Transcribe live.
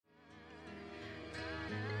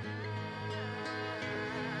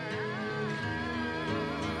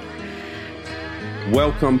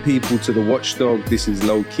Welcome people to The Watchdog. This is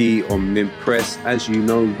Low Key on Mint Press. As you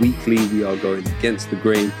know, weekly we are going against the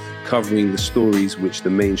grain, covering the stories which the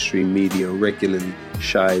mainstream media regularly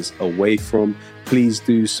shies away from. Please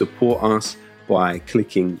do support us by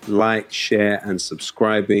clicking like, share and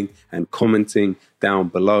subscribing and commenting down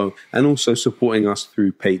below, and also supporting us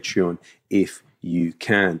through Patreon if you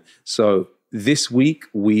can. So this week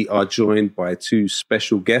we are joined by two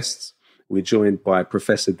special guests. We're joined by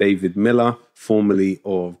Professor David Miller, formerly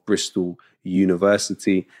of Bristol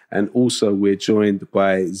University, and also we're joined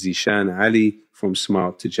by Jannah Ali from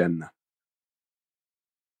Smile to Jannah.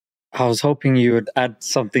 I was hoping you would add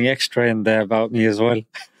something extra in there about me as well.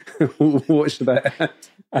 What should I add?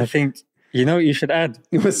 I think, you should add.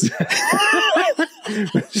 You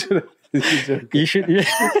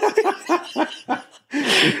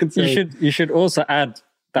should also add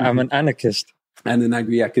that I'm an anarchist. And an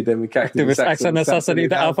agri-academic activist. Accent assassinate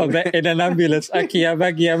the alphabet in an ambulance. Akia,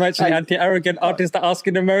 Maggie, I'm actually anti-arrogant artist that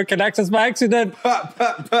asking American accents by accident. I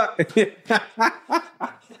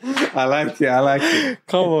like it.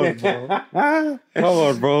 Come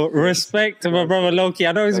on, bro. Respect to my brother Loki.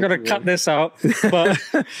 I know he's going to cut this out, but...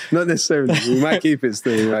 Not necessarily. We might keep it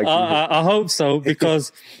still. I hope so,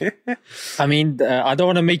 because, I don't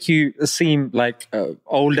want to make you seem like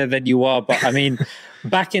older than you are, but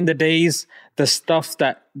back in the days, the stuff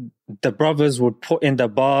that the brothers would put in the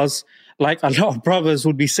bars, like a lot of brothers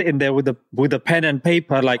would be sitting there with a pen and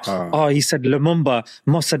paper, like, he said Lumumba,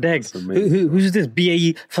 Mossadegh. Who's this?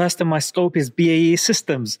 BAE. First in my scope is BAE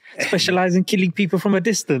Systems, specialize in killing people from a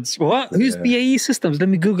distance. What? Who's BAE Systems? Let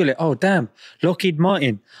me Google it. Oh, damn. Lockheed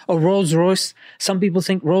Martin. Oh, Rolls-Royce. Some people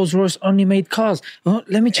think Rolls-Royce only made cars. Oh,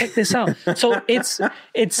 let me check this out. So it's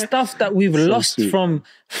stuff that we've lost from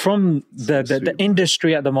the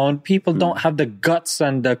industry at the moment. People don't have the guts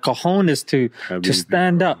and the cojones to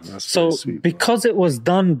stand up. So because it was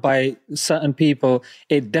done by certain people,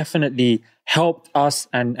 it definitely helped us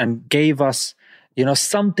and gave us,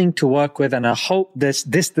 something to work with. And I hope this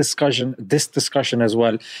discussion as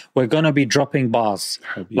well, we're going to be dropping bars.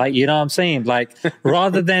 Like, what I'm saying? Like,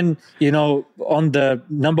 rather than, on the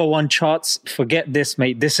number one charts, forget this,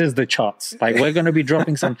 mate. This is the charts. Like, we're going to be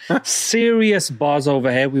dropping some serious bars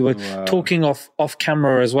over here. We were talking off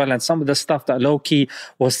camera as well. And some of the stuff that Loki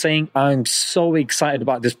was saying, I'm so excited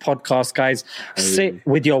about this podcast, guys. Sit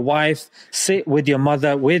with your wife, sit with your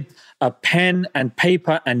mother, with a pen and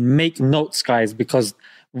paper and make notes, guys, because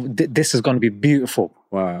this is going to be beautiful.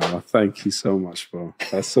 Wow. Thank you so much, bro.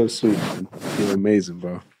 That's so sweet, man. You're amazing,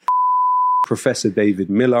 bro. Professor David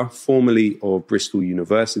Miller, formerly of Bristol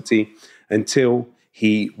University, until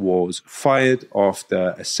he was fired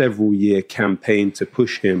after a several-year campaign to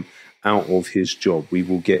push him out of his job. We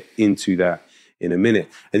will get into that in a minute.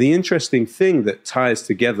 And the interesting thing that ties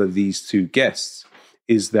together these two guests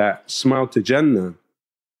is that Smile to Jannah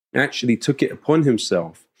actually took it upon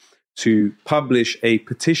himself to publish a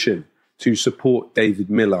petition to support David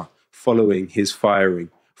Miller following his firing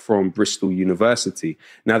from Bristol University.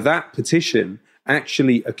 Now, that petition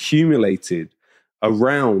actually accumulated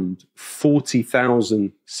around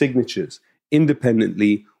 40,000 signatures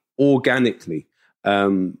independently, organically.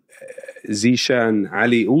 Jannah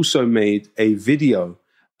Ali also made a video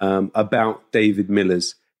about David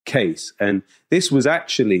Miller's case. And this was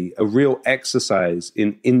actually a real exercise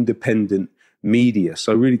in independent media.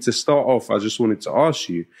 So really, to start off, I just wanted to ask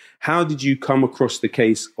you, how did you come across the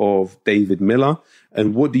case of David Miller?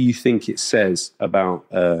 And what do you think it says about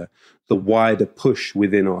the wider push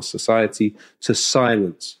within our society to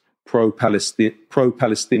silence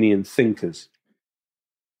pro-Palestinian thinkers?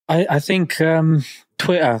 I think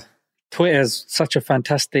Twitter is such a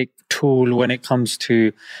fantastic tool when it comes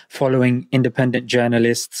to following independent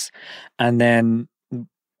journalists, and then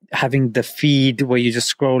having the feed where you're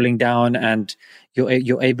just scrolling down and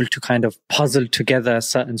you're able to kind of puzzle together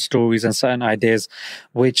certain stories and certain ideas,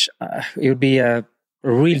 which it would be a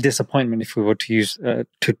real disappointment if we were to use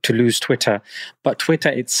to lose Twitter. But Twitter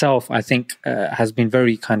itself, I think, has been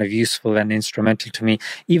very kind of useful and instrumental to me,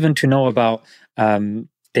 even to know about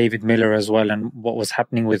David Miller as well and what was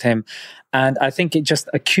happening with him. And I think it just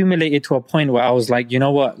accumulated to a point where I was like, you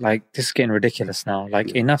know what, like, this is getting ridiculous now.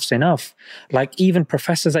 Like, enough's enough. Like, even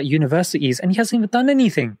professors at universities, and he hasn't even done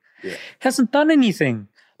anything. He hasn't done anything.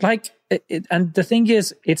 Like, and the thing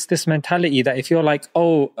is, it's this mentality that if you're like,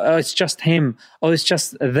 oh, it's just him, oh, it's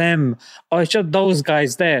just them, oh, it's just those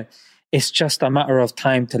guys there, it's just a matter of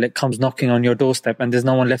time till it comes knocking on your doorstep and there's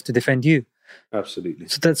no one left to defend you. Absolutely.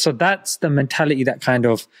 So that's the mentality that kind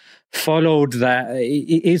of followed that.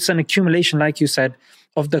 It's an accumulation, like you said,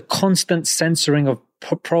 of the constant censoring of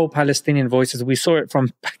pro-Palestinian voices. We saw it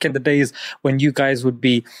from back in the days when you guys would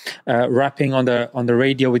be rapping on the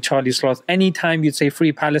radio with Charlie Sloth. Anytime you'd say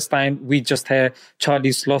 "Free Palestine," we just hear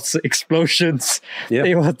Charlie Sloth's explosions.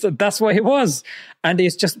 Yeah. That's what it was, and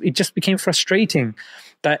it just became frustrating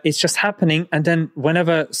that it's just happening. And then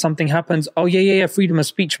whenever something happens, oh yeah, freedom of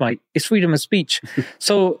speech, mate. It's freedom of speech.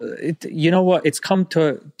 So you know what? It's come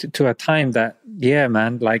to a time that, yeah,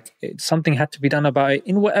 man, like something had to be done about it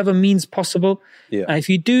in whatever means possible. Yeah. And if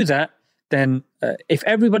you do that, then if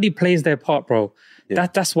everybody plays their part, bro,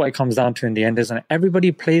 that's what it comes down to in the end, isn't it?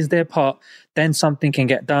 Everybody plays their part, then something can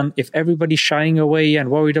get done. If everybody's shying away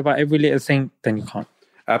and worried about every little thing, then you can't.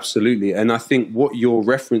 Absolutely. And I think what you're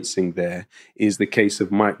referencing there is the case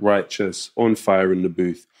of Mike Righteous on Fire in the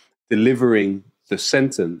Booth, delivering the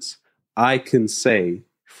sentence, "I can say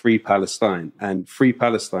Free Palestine." And Free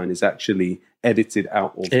Palestine is actually edited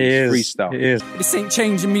out of his freestyle. It is. This ain't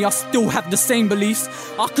changing me, I still have the same beliefs.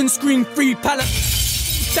 I can scream Free Palestine.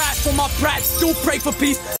 Die for my pride, still pray for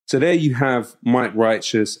peace. So there you have Mike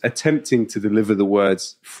Righteous attempting to deliver the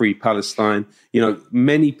words "Free Palestine." You know,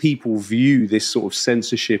 many people view this sort of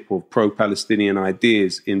censorship of pro-Palestinian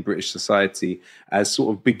ideas in British society as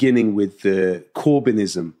sort of beginning with the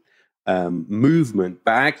Corbynism movement,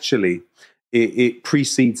 but actually it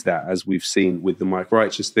precedes that, as we've seen with the Mike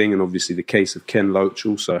Righteous thing, and obviously the case of Ken Loach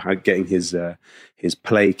also getting his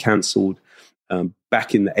play cancelled.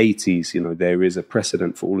 Back in the 80s, you know, there is a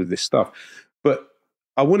precedent for all of this stuff. But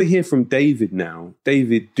I want to hear from David now.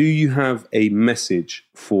 David, do you have a message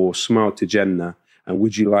for Smile to Jannah? And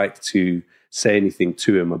would you like to say anything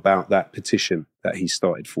to him about that petition that he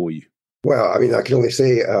started for you? Well, I mean, I can only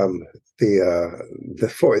say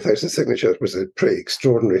the 40,000 signatures was a pretty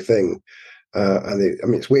extraordinary thing.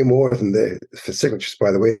 It's way more than the signatures,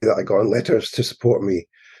 by the way, that I got on letters to support me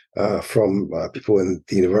from people in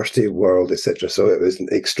the university world, etc. So it was an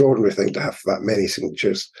extraordinary thing to have that many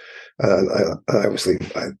signatures, and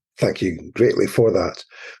I thank you greatly for that.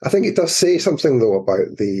 I think it does say something, though,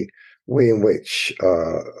 about the way in which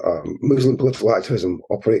Muslim political activism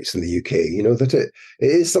operates in the UK. You know, that it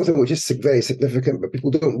is something which is very significant, but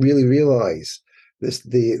people don't really realise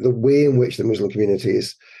the way in which the Muslim community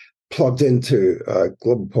is plugged into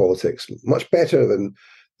global politics much better than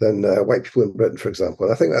white people in Britain, for example.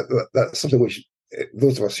 And I think that's something which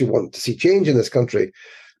those of us who want to see change in this country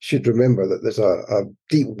should remember, that there's a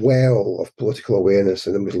deep well of political awareness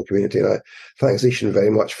in the Muslim community. And I thank Zishan very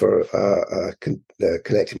much for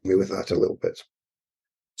connecting me with that a little bit.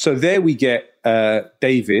 So there we get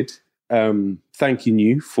David thanking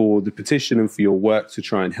you for the petition and for your work to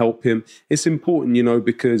try and help him. It's important, you know,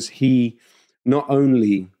 because he not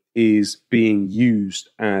only is being used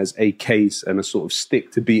as a case and a sort of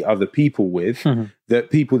stick to beat other people with, that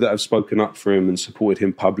people that have spoken up for him and supported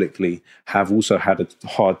him publicly have also had a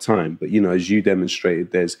hard time. But, you know, as you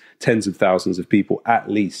demonstrated, there's tens of thousands of people, at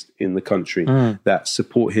least in the country, that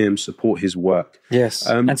support him, support his work. Yes,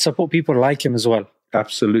 and support people like him as well.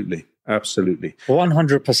 Absolutely, absolutely.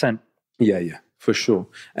 100%. Yeah, for sure.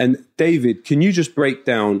 And David, can you just break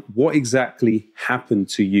down what exactly happened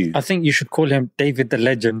to you? I think you should call him David the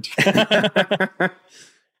Legend.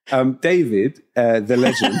 David, the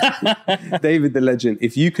legend. David, the legend.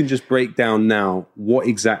 If you can just break down now what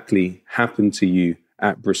exactly happened to you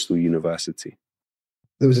at Bristol University.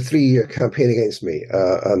 There was a 3-year campaign against me,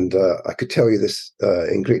 and I could tell you this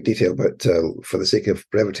in great detail, but for the sake of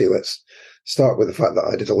brevity, let's start with the fact that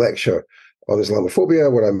I did a lecture on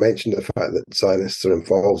Islamophobia, where I mentioned the fact that Zionists are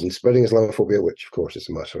involved in spreading Islamophobia, which of course is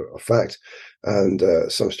a matter of fact. And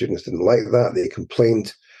some students didn't like that. They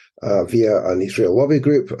complained via an Israel lobby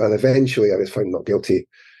group, and eventually I was found not guilty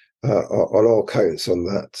on all counts on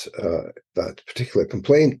that particular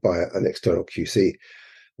complaint by an external QC.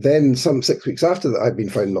 Then some 6 weeks after that, I'd been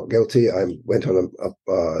found not guilty. I went on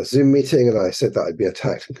a Zoom meeting, and I said that I'd been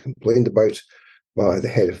attacked and complained about by the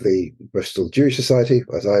head of the Bristol Jewish Society,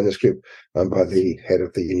 a Zionist group, and by the head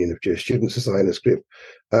of the Union of Jewish Students, a Zionist group.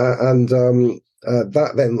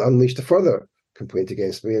 That then unleashed a further complaint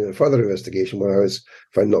against me and a further investigation where I was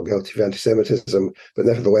found not guilty of anti-Semitism. But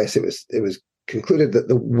nevertheless, it was concluded that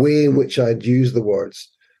the way in which I had used the words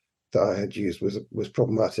that I had used was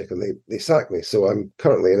problematic, and they sacked me. So I'm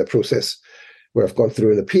currently in a process where I've gone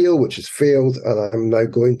through an appeal, which has failed, and I'm now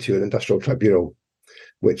going to an industrial tribunal,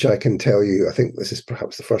 which I can tell you, I think this is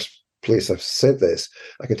perhaps the first place I've said this,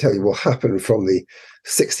 I can tell you will happen from the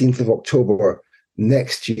 16th of October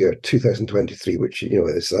next year, 2023, which, you know,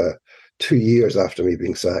 is 2 years after me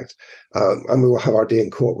being sacked. And we will have our day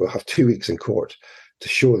in court. We'll have 2 weeks in court to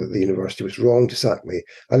show that the university was wrong to sack me,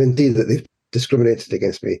 and indeed that they've discriminated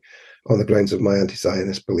against me on the grounds of my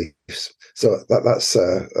anti-Zionist beliefs. So that's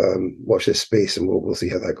watch this space, and we'll see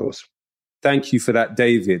how that goes. Thank you for that,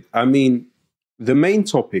 David. I mean, the main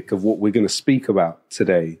topic of what we're going to speak about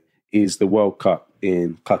today is the World Cup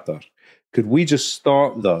in Qatar. Could we just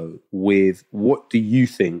start, though, with what do you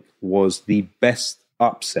think was the best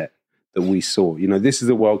upset that we saw? You know, this is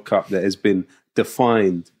a World Cup that has been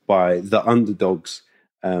defined by the underdogs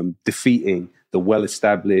defeating the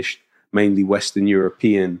well-established, mainly Western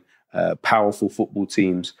European, powerful football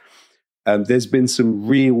teams. There's been some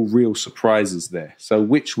real surprises there. So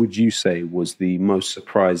which would you say was the most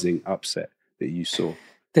surprising upset that you saw?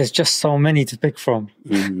 There's just so many to pick from.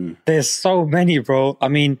 There's so many, bro. I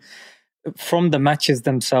mean, from the matches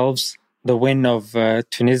themselves, the win of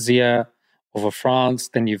Tunisia over France,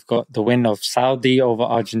 then you've got the win of Saudi over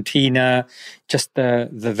Argentina, just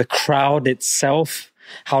the crowd itself,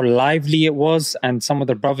 how lively it was. And some of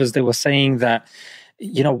the brothers, they were saying that,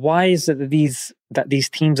 you know, why is it that these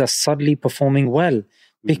teams are suddenly performing well?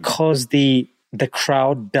 Because the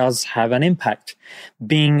crowd does have an impact.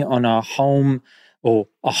 Being on a home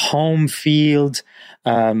field,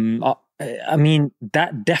 I mean,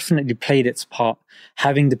 that definitely played its part.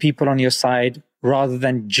 Having the people on your side, rather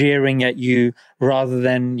than jeering at you, rather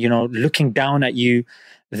than, you know, looking down at you,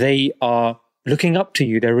 they are looking up to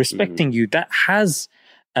you. They're respecting you. That has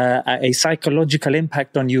a psychological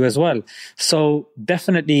impact on you as well. So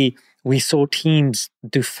definitely we saw teams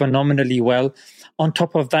do phenomenally well. On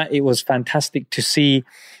top of that, it was fantastic to see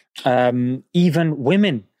even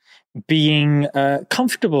women being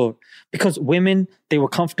comfortable, because women, they were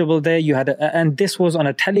comfortable there. You had, and this was on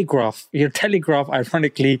a Telegraph. Your Telegraph,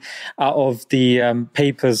 ironically, out of the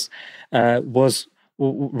papers, was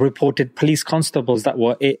reported police constables that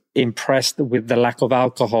were impressed with the lack of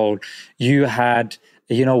alcohol. You had,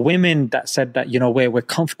 you know, women that said that, you know, we're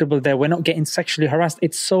comfortable there. We're not getting sexually harassed.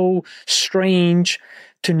 It's so strange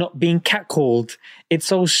to not being catcalled. It's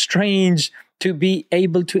so strange to be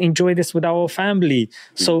able to enjoy this with our family.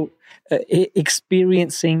 So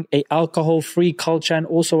experiencing a alcohol-free culture, and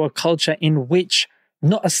also a culture in which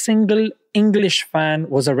not a single English fan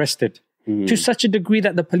was arrested, to such a degree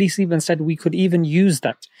that the police even said we could even use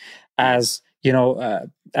that as, you know,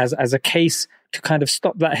 as a case to kind of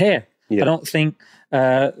stop that here. Yeah. I don't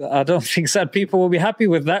think sad people will be happy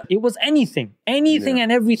with that. It was anything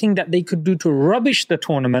and everything that they could do to rubbish the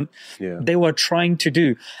tournament. They were trying to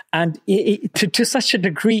do, and to such a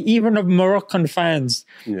degree, even of Moroccan fans,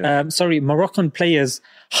 Moroccan players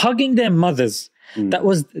hugging their mothers. That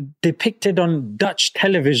was depicted on Dutch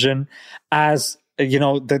television as, you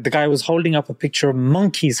know, the guy was holding up a picture of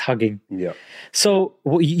monkeys hugging. So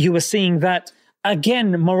you were seeing that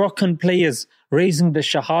again, Moroccan players raising the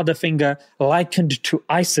Shahada finger likened to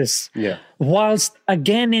ISIS. Whilst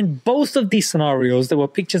again, in both of these scenarios, there were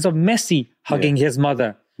pictures of Messi hugging his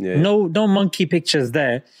mother. No monkey pictures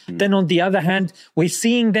there. Then on the other hand, we're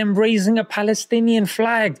seeing them raising a Palestinian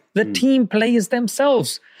flag, the team players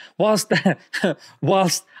themselves. Whilst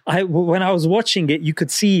when I was watching it, you could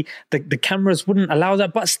see the cameras wouldn't allow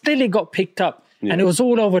that, but still it got picked up. And it was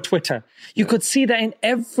all over Twitter. You could see that in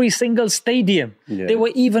every single stadium. They were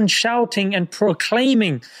even shouting and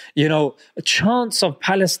proclaiming, you know, chants of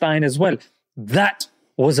Palestine as well. That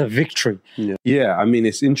was a victory. Yeah, I mean,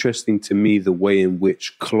 it's interesting to me the way in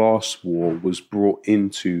which class war was brought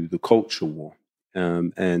into the culture war.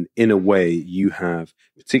 And in a way, you have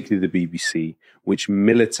particularly the BBC, which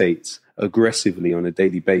militates aggressively on a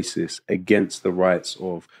daily basis against the rights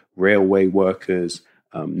of railway workers,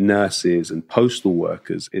 nurses and postal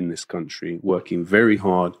workers in this country, working very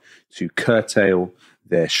hard to curtail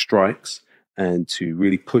their strikes and to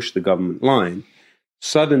really push the government line,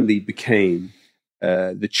 suddenly became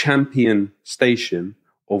the champion station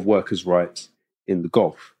of workers' rights in the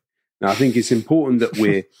Gulf. Now, I think it's important that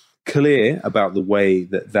we're clear about the way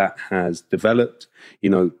that has developed. You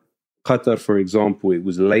know, Qatar, for example, it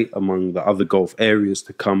was late among the other Gulf areas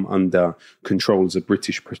to come under control as a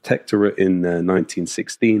British protectorate in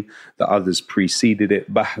 1916. The others preceded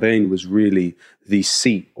it. Bahrain was really the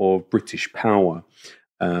seat of British power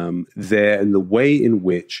there, and the way in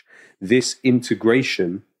which this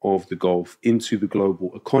integration of the Gulf into the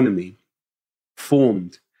global economy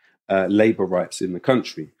formed labor rights in the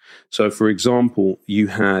country. So, for example, you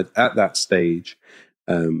had at that stage,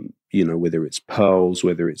 you know, whether it's pearls,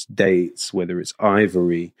 whether it's dates, whether it's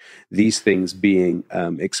ivory, these things being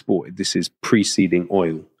exported. This is preceding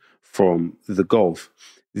oil from the Gulf.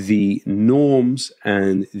 The norms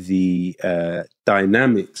and the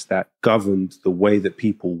dynamics that governed the way that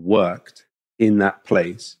people worked in that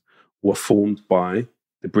place were formed by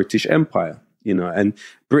the British Empire. and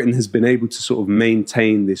Britain has been able to sort of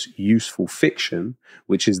maintain this useful fiction,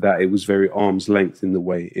 which is that it was very arm's length in the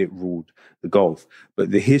way it ruled the Gulf.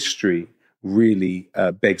 But the history really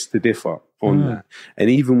begs to differ on that. And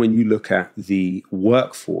even when you look at the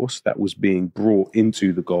workforce that was being brought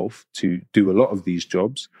into the Gulf to do a lot of these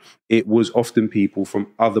jobs, it was often people from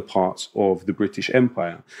other parts of the British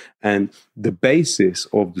Empire. And the basis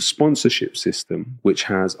of the sponsorship system, which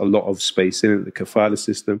has a lot of space in it, the kafala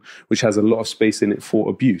system, which has a lot of space in it for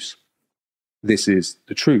abuse. This is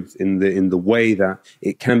the truth. In the way that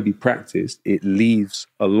it can be practiced, it leaves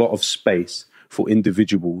a lot of space for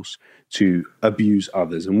individuals to abuse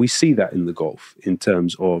others. And we see that in the Gulf in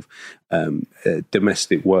terms of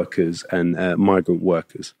domestic workers and migrant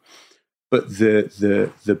workers. But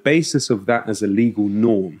the basis of that as a legal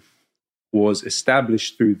norm was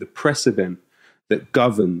established through the precedent that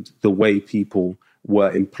governed the way people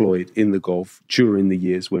were employed in the Gulf during the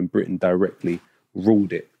years when Britain directly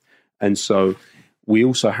ruled it. And so we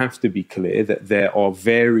also have to be clear that there are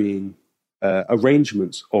varying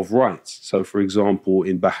arrangements of rights. So, for example,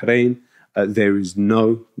 in Bahrain, there is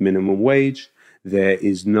no minimum wage. There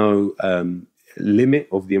is no limit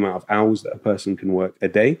of the amount of hours that a person can work a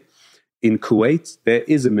day. In Kuwait, there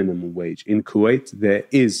is a minimum wage. In Kuwait, there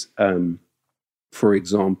is, for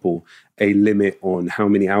example, a limit on how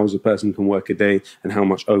many hours a person can work a day and how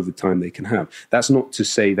much overtime they can have. That's not to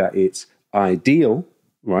say that it's ideal,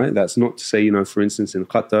 right? That's not to say, for instance, in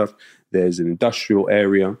Qatar, there's an industrial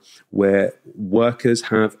area where workers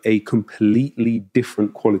have a completely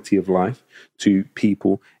different quality of life to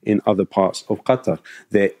people in other parts of Qatar.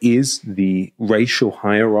 There is the racial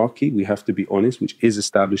hierarchy, we have to be honest, which is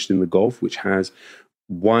established in the Gulf, which has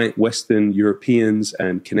white Western Europeans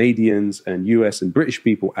and Canadians and US and British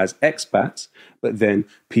people as expats, but then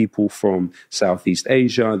people from Southeast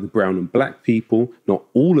Asia, the brown and black people, not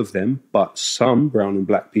all of them, but some brown and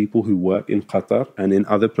black people who work in Qatar and in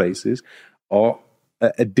other places are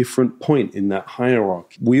at a different point in that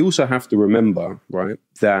hierarchy. We also have to remember, right,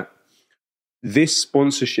 that this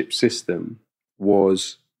sponsorship system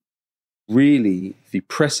was really, the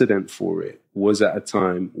precedent for it was at a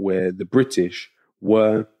time where the British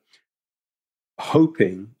were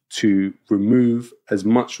hoping to remove as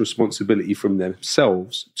much responsibility from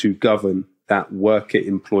themselves to govern that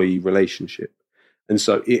worker-employee relationship. And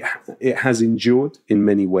so it has endured in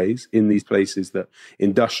many ways in these places that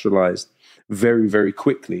industrialized very, very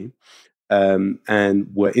quickly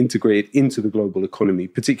and were integrated into the global economy,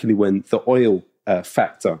 particularly when the oil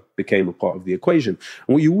factor became a part of the equation.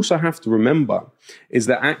 And what you also have to remember is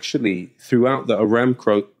that actually throughout the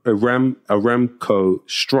Aramco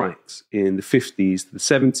strikes in the 50s, the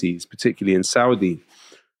 70s, particularly in Saudi,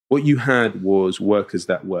 what you had was workers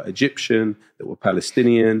that were Egyptian, that were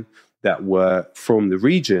Palestinian, that were from the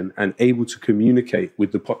region and able to communicate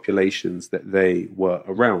with the populations that they were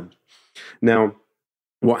around. Now,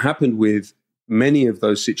 what happened with many of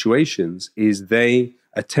those situations is they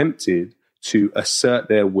attempted to assert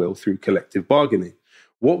their will through collective bargaining.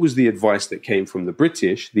 What was the advice that came from the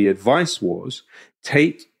British? The advice was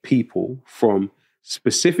take people from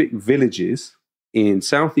specific villages in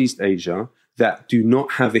Southeast Asia that do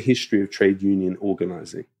not have a history of trade union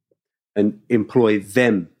organizing and employ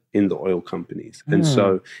them in the oil companies. And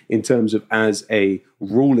so in terms of as a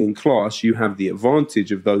ruling class, you have the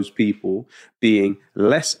advantage of those people being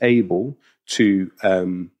less able to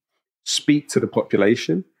speak to the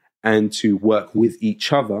population and to work with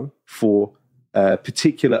each other for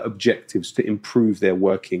particular objectives to improve their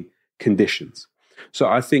working conditions. So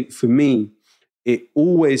I think for me, it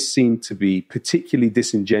always seemed to be particularly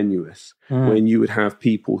disingenuous when you would have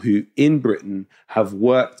people who in Britain have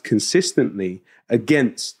worked consistently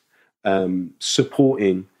against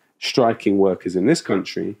supporting striking workers in this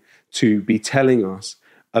country to be telling us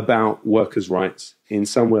about workers' rights in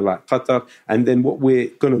somewhere like Qatar. And then what we're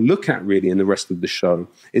going to look at really in the rest of the show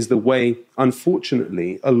is the way,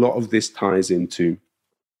 unfortunately, a lot of this ties into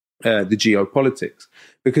the geopolitics.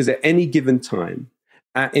 Because at any given time,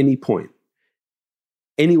 at any point,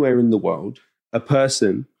 anywhere in the world, a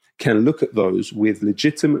person can look at those with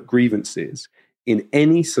legitimate grievances in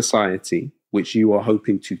any society which you are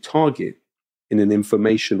hoping to target in an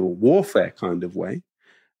informational warfare kind of way,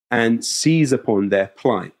 and seize upon their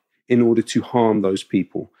plight in order to harm those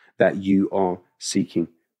people that you are seeking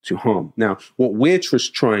to harm. Now, what we're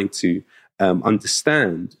just trying to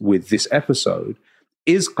understand with this episode,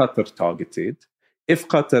 is Qatar targeted? If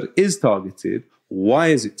Qatar is targeted, why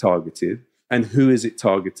is it targeted? And who is it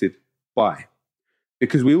targeted by?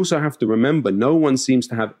 Because we also have to remember, no one seems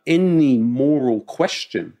to have any moral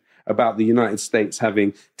question about the United States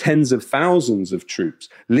having tens of thousands of troops.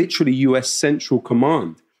 Literally, US Central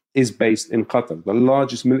Command is based in Qatar, the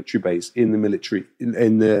largest military base in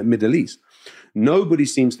the Middle East. Nobody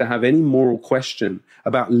seems to have any moral question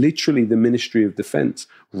about literally the Ministry of Defense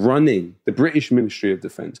running, the British Ministry of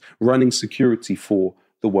Defense, running security for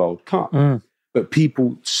the World Cup. But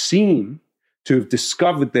people seem to have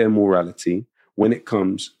discovered their morality when it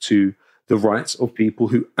comes to the rights of people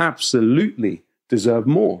who absolutely deserve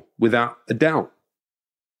more, without a doubt.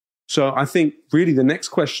 So I think really the next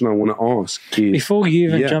question I want to ask is... Before you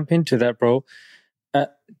even jump into that, bro,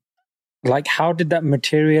 like how did that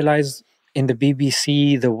materialize in the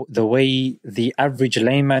BBC, the way the average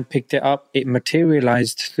layman picked it up? It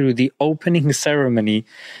materialized through the opening ceremony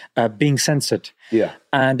being censored. Yeah.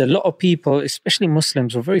 And a lot of people, especially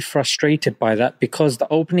Muslims, were very frustrated by that because the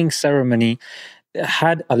opening ceremony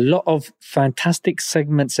had a lot of fantastic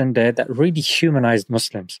segments in there that really humanized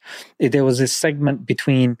Muslims. There was this segment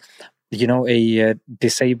between, you know, a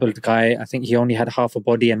disabled guy, I think he only had half a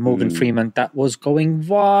body, and Morgan Freeman, that was going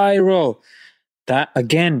viral. That,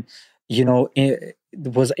 again, you know, it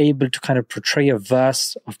was able to kind of portray a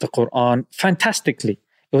verse of the Quran fantastically.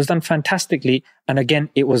 It was done fantastically. And again,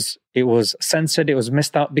 it was censored, it was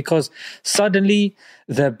missed out because suddenly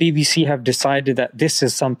the BBC have decided that this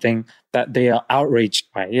is something that they are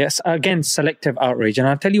outraged by. Yes, again, selective outrage. And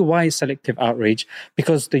I'll tell you why selective outrage,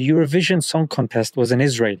 because the Eurovision Song Contest was in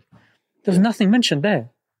Israel. There was nothing mentioned there.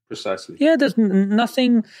 Precisely. Yeah, there's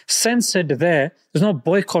nothing censored there. There's no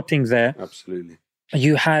boycotting there. Absolutely.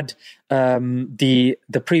 You had the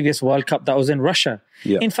previous World Cup that was in Russia.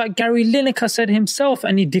 Yeah. In fact, Gary Lineker said himself,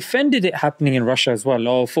 and he defended it happening in Russia as well.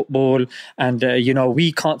 Oh, football, and you know,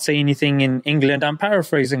 we can't say anything in England. I'm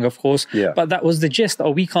paraphrasing, of course, but that was the gist.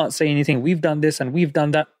 Oh, we can't say anything. We've done this and we've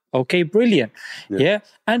done that. Okay, brilliant. Yeah.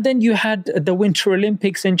 And then you had the Winter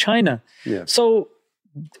Olympics in China. Yeah. So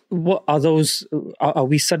what are those? Are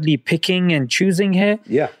we suddenly picking and choosing here?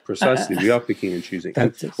 Yeah, precisely. We are picking and choosing.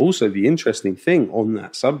 And also the interesting thing on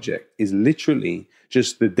that subject is literally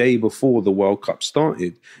just the day before the World Cup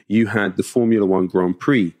started, you had the Formula One Grand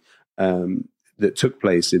Prix that took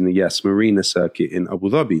place in the Yas Marina circuit in Abu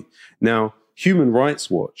Dhabi. Now, Human Rights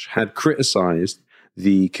Watch had criticized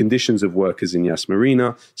the conditions of workers in Yas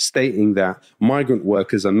Marina, stating that migrant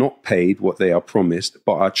workers are not paid what they are promised,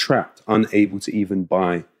 but are trapped, unable to even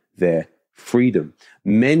buy their freedom.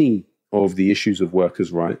 Many of the issues of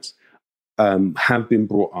workers' rights have been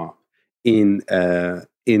brought up in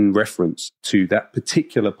reference to that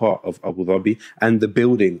particular part of Abu Dhabi and the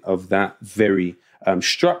building of that very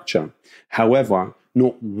structure. However,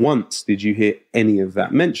 not once did you hear any of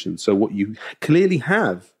that mentioned. So what you clearly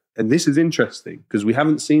have, and this is interesting because we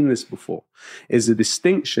haven't seen this before, is a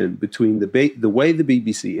distinction between the way the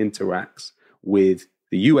BBC interacts with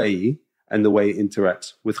the UAE and the way it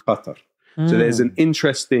interacts with Qatar. So there's an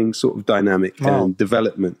interesting sort of dynamic and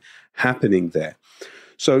development happening there.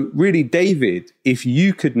 So really, David, if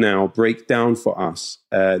you could now break down for us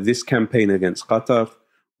this campaign against Qatar,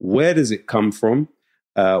 where does it come from?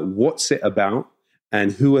 What's it about?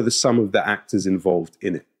 And who are some of the actors involved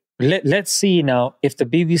in it? Let's see now if the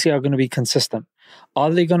BBC are going to be consistent.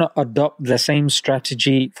 Are they going to adopt the same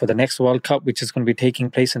strategy for the next World Cup, which is going to be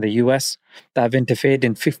taking place in the US, that have interfered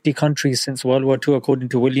in 50 countries since World War II, according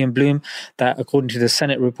to William Bloom, that according to the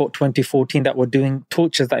Senate report 2014, that were doing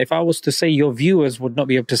tortures that if I was to say, your viewers would not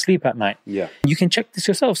be able to sleep at night. Yeah. You can check this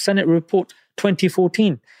yourself, Senate report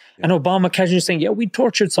 2014. Yeah. And Obama casually saying, yeah, we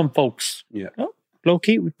tortured some folks. Yeah. Oh,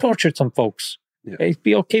 low-key, we tortured some folks. Yeah.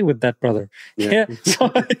 Be okay with that, brother. Yeah.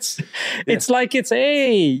 So it's like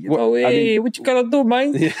hey, what you gotta do,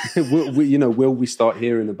 man? Yeah. Will we start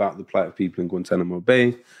hearing about the plight of people in Guantanamo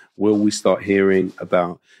Bay? Will we start hearing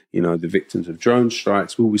about, the victims of drone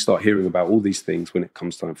strikes? Will we start hearing about all these things when it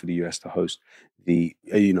comes time for the US to host the,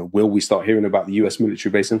 will we start hearing about the US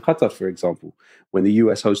military base in Qatar, for example, when the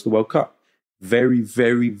US hosts the World Cup? Very,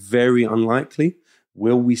 very, very unlikely.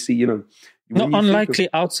 Will we see, not unlikely,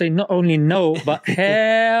 I would say not only no, but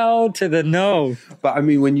hell to the no. But I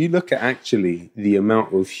mean, when you look at actually the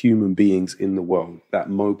amount of human beings in the world that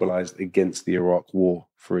mobilized against the Iraq war,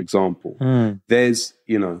 for example, there's,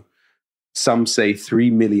 some say 3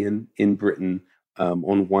 million in Britain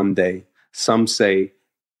on one day. Some say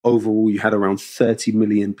overall you had around 30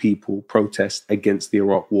 million people protest against the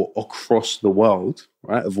Iraq war across the world,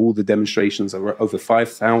 right? Of all the demonstrations, there were over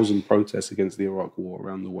 5,000 protests against the Iraq war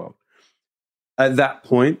around the world. At that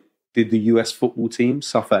point, did the US football team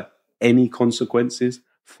suffer any consequences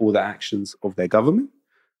for the actions of their government?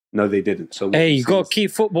 No, they didn't. So hey, you got to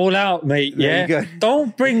keep football out, mate. There Yeah,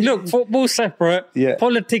 don't bring football separate. Yeah,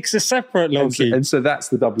 politics is separate, Loki. And so that's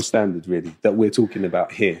the double standard, really, that we're talking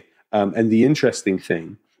about here. And the interesting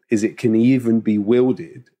thing is, it can even be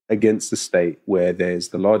wielded against the state where there's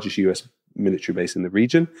the largest US military base in the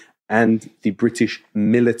region, and the British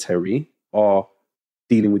military are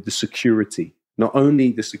dealing with the security, not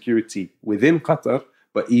only the security within Qatar,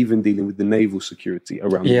 but even dealing with the naval security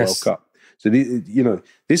around the World Cup. So,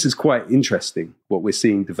 this is quite interesting what we're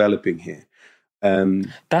seeing developing here.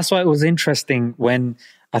 That's why it was interesting when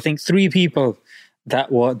I think three people that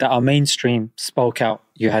are mainstream spoke out.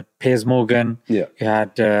 You had Piers Morgan, you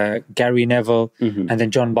had Gary Neville, and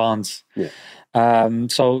then John Barnes.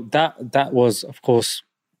 So that was, of course,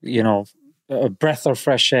 a breath of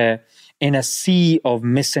fresh air in a sea of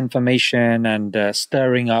misinformation and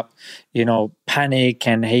stirring up, panic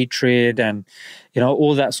and hatred and,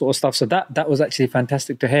 all that sort of stuff. So that was actually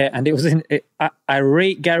fantastic to hear. And it was I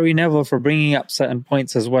rate Gary Neville for bringing up certain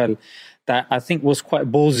points as well that I think was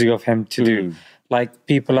quite ballsy of him to do. Like,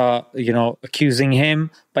 people are, accusing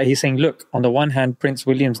him, but he's saying, look, on the one hand, Prince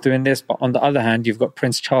William's doing this, but on the other hand, you've got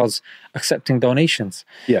Prince Charles accepting donations.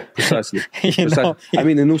 Yeah, precisely. I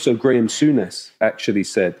mean, and also Graham Souness actually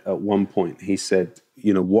said at one point, he said,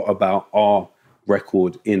 what about our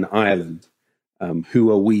record in Ireland?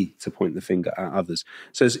 Who are we to point the finger at others?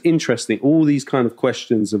 So it's interesting, all these kind of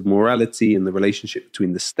questions of morality and the relationship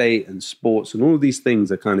between the state and sports and all of these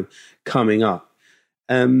things are kind of coming up.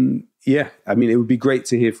 Yeah, I mean, it would be great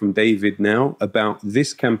to hear from David now about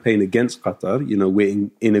this campaign against Qatar. We're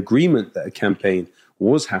in agreement that a campaign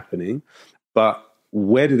was happening, but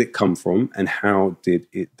where did it come from and how did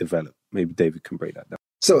it develop? Maybe David can break that down.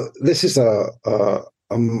 So this is a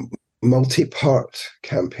multi-part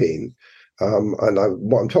campaign. And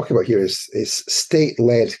what I'm talking about here is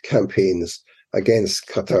state-led campaigns against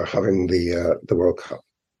Qatar having the World Cup.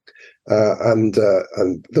 And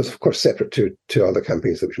those, of course, separate to other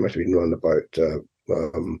campaigns which might have been run about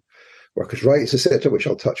workers' rights, etc., which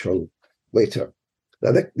I'll touch on later.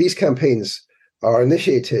 Now, these campaigns are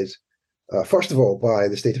initiated, first of all, by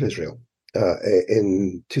the State of Israel.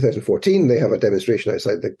 In 2014, they have a demonstration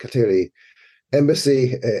outside the Qatari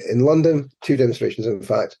embassy in London, 2 demonstrations, in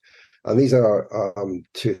fact. And these are,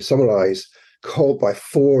 to summarize, called by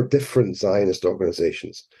 4 different Zionist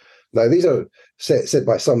organizations. Now, these are said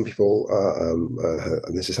by some people,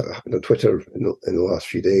 and this has happened on Twitter in the last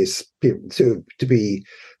few days, to be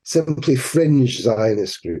simply fringe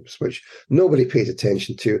Zionist groups, which nobody pays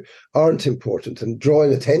attention to, aren't important, and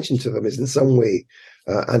drawing attention to them is in some way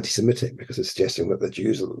anti-Semitic, because it's suggesting that the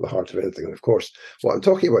Jews are at the heart of anything. And of course, what I'm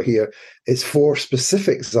talking about here is 4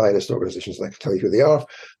 specific Zionist organizations, and I can tell you who they are.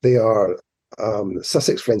 They are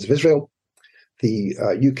Sussex Friends of Israel, the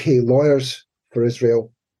UK Lawyers for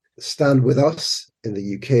Israel, Stand With Us in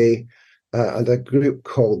the UK, and a group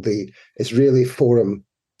called the Israeli Forum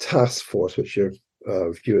Task Force, which your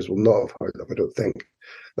viewers will not have heard of, I don't think.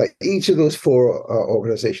 Like, each of those 4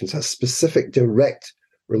 organizations has specific direct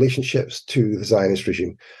relationships to the Zionist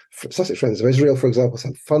regime. Sussex Friends of Israel, for example,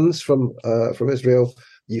 have funds from Israel.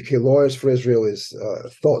 UK Lawyers for Israel is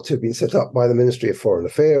thought to have been set up by the Ministry of Foreign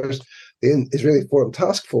Affairs. The Israeli Forum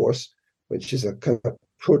Task Force, which is a kind of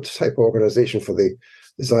prototype organization for the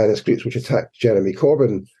Zionist groups which attacked Jeremy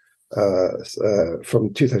Corbyn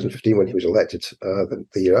from 2015 when he was elected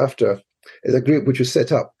the year after, is a group which was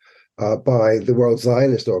set up by the World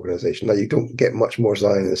Zionist Organization. Now, you don't get much more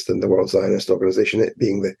Zionist than the World Zionist Organization, it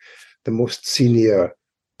being the most senior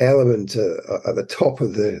element at the top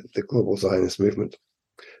of the global Zionist movement.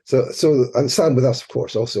 So, and Stand With Us, of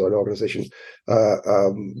course, also an organization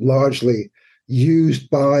largely used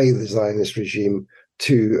by the Zionist regime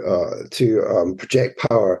to project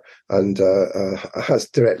power, and has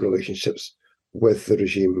direct relationships with the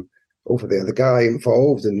regime over there. The guy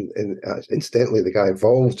involved incidentally, the guy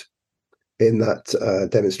involved in that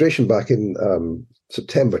demonstration back in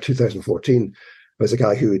September 2014 was a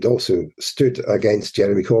guy who had also stood against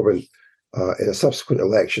Jeremy Corbyn in a subsequent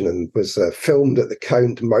election, and was filmed at the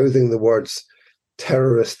Count mouthing the words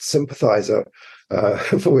 "terrorist sympathizer,"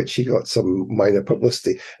 for which he got some minor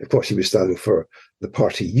publicity. Of course, he was standing for the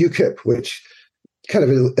party UKIP, which kind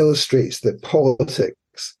of illustrates the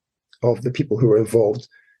politics of the people who were involved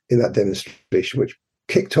in that demonstration, which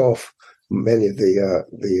kicked off many of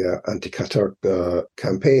the anti-Qatar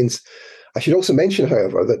campaigns. I should also mention,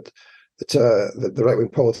 however, that the right-wing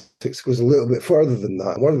politics goes a little bit further than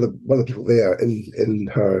that. One of the people there in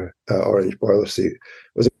her orange boiler suit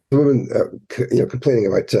was a woman, complaining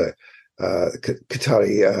about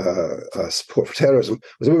Qatari support for terrorism.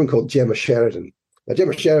 Was a woman called Gemma Sheridan. Now,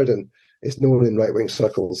 Gemma Sheridan is known in right-wing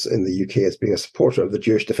circles in the UK as being a supporter of the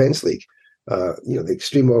Jewish Defence League, the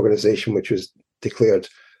extreme organisation which was declared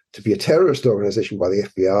to be a terrorist organisation by the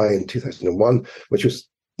FBI in 2001, which was,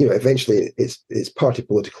 eventually its party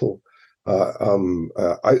political outpost,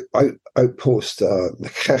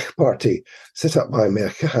 the Kach party, set up by Meir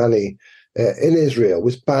Kahane in Israel,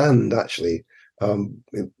 was banned actually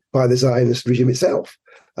by the Zionist regime itself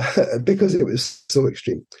because it was so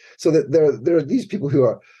extreme. So that there are these people who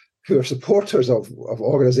are supporters of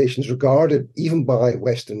organizations regarded even by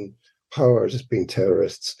Western powers as being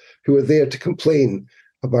terrorists, who are there to complain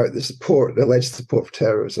about the alleged support for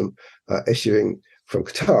terrorism issuing from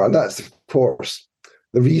Qatar. And that's, of course,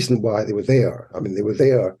 the reason why they were there. I mean, they were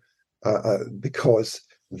there because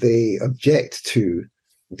they object to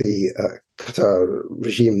the Qatar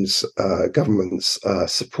regime's government's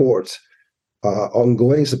support,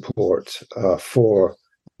 ongoing support for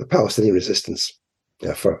the Palestinian resistance,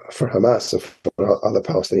 for Hamas and for other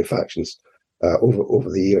Palestinian factions over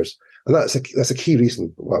the years. And that's a key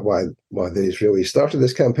reason why the Israelis started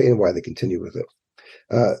this campaign and why they continue with it.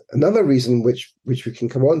 Another reason which we can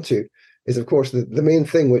come on to is, of course, the main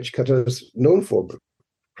thing which Qatar is known for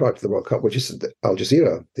prior to the World Cup, which is the Al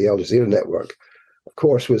Jazeera network, of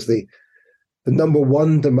course, was the number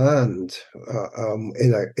one demand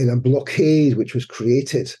in a blockade which was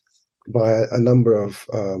created by a number of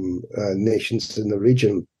nations in the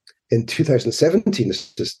region in 2017.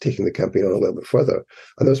 This is taking the campaign on a little bit further.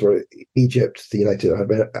 And those were Egypt, the United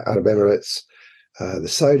Arab Emirates, the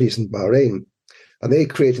Saudis, and Bahrain. And they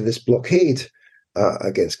created this blockade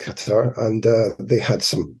against Qatar, and they had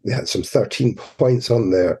some 13 points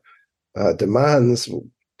on their demands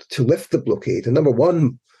to lift the blockade. And number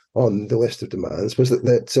one on the list of demands was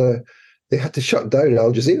that they had to shut down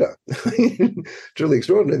Al Jazeera. Truly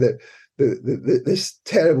extraordinary. This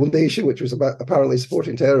terrible nation, which was apparently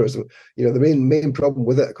supporting terrorism, the main problem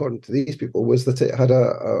with it, according to these people, was that it had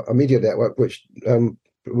a media network which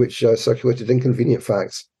circulated inconvenient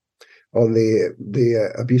facts on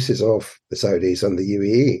the abuses of the Saudis and the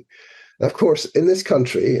UAE. And of course, in this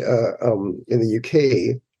country, in the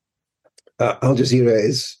UK, Al Jazeera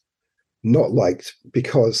is not liked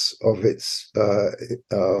because of its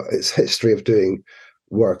history of doing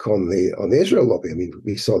work on the Israel lobby. I mean,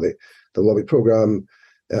 we saw the lobby program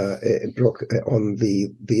on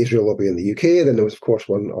the Israel lobby in the UK. Then there was, of course,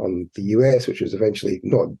 one on the US, which was eventually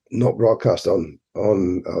not broadcast on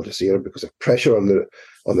Al Jazeera because of pressure on the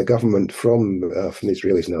government from the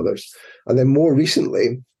Israelis and others. And then more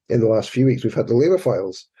recently, in the last few weeks, we've had the Labour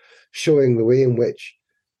files showing the way in which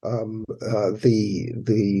the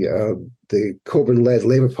Corbyn-led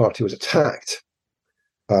Labour Party was attacked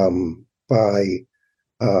by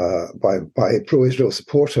pro-Israel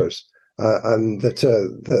supporters, and that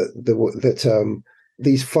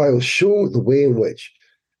these files show the way in which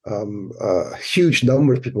a huge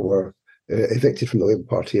number of people were evicted from the Labour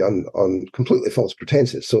Party on completely false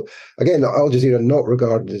pretenses. So again, Al Jazeera not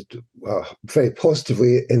regarded very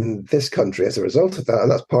positively in this country as a result of that, and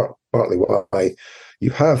that's partly why you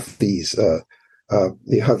have these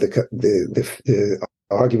you have the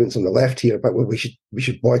arguments on the left here about, well, we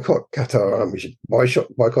should boycott Qatar and we should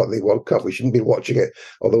boycott the World Cup. We shouldn't be watching it.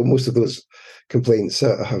 Although most of those complaints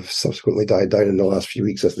have subsequently died down in the last few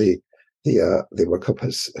weeks as the World Cup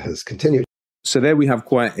has continued. So there we have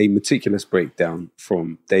quite a meticulous breakdown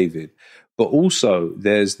from David. But also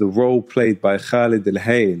there's the role played by Khalid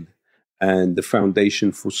El-Hayl and the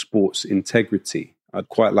Foundation for Sports Integrity. I'd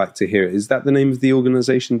quite like to hear it. Is that the name of the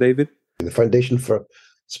organization, David? The Foundation for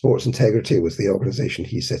Sports Integrity was the organization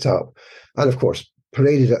he set up. And of course,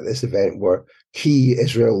 paraded at this event were key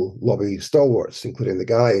Israel lobby stalwarts, including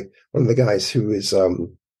one of the guys who is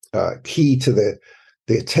key to the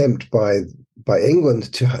attempt by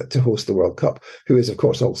England to host the World Cup, who is, of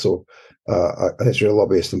course, also an Israel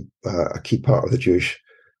lobbyist and a key part of the Jewish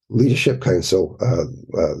Leadership Council,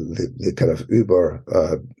 the kind of uber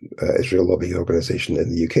Israel lobby organization in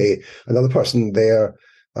the UK. Another person there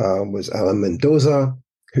was Alan Mendoza,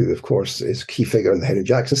 who, of course, is a key figure in the Henry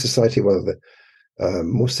Jackson Society, one of the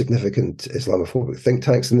most significant Islamophobic think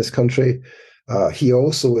tanks in this country. He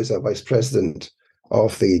also is a vice president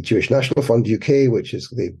of the Jewish National Fund UK, which is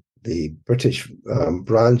the British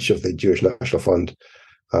branch of the Jewish National Fund,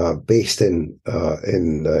 based in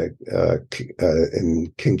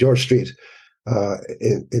King George Street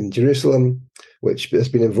in Jerusalem, which has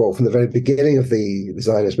been involved from the very beginning of the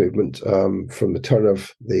Zionist movement, from the turn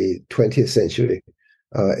of the 20th century,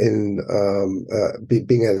 in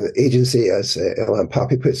being an agency, as Ilan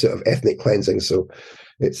Pappy puts it, of ethnic cleansing. So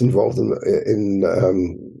it's involved in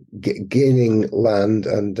gaining land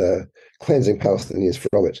and cleansing Palestinians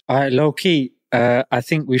from it. All right, low key. I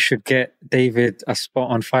think we should get David a spot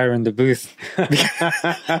on fire in the booth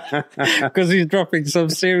because he's dropping some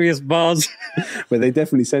serious bars. But they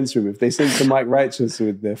definitely censor him. If they censor Mike Righteous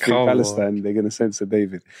with the Free Palestine, they're going to censor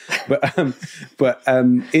David. But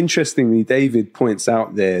interestingly, David points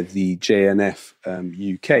out there the JNF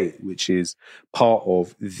UK, which is part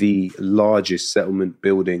of the largest settlement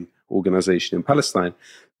building organization in Palestine.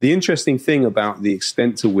 The interesting thing about the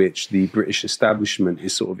extent to which the British establishment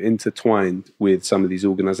is sort of intertwined with some of these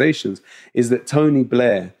organizations is that Tony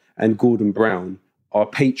Blair and Gordon Brown are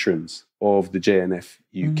patrons of the JNF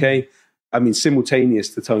UK. I mean,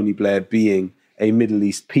 simultaneous to Tony Blair being a Middle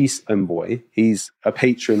East peace envoy, he's a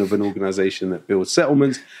patron of an organization that builds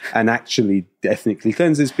settlements and actually ethnically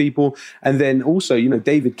cleanses people. And then also, you know,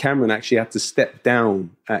 David Cameron actually had to step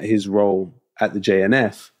down at his role at the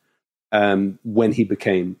JNF when he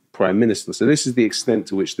became prime minister. So this is the extent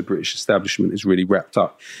to which the British establishment is really wrapped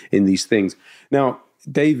up in these things. Now,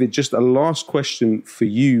 David, just a last question for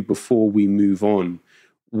you before we move on.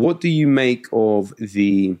 What do you make of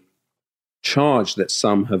the charge that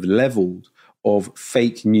some have leveled of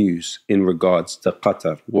fake news in regards to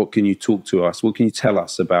Qatar? What can you talk to us? What can you tell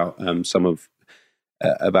us about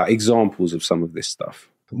about examples of some of this stuff?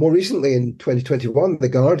 More recently, in 2021, The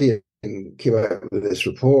Guardian came out with this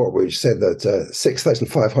report which said that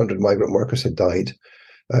 6,500 migrant workers had died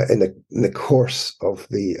in the course of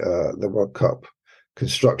the World Cup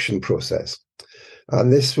construction process.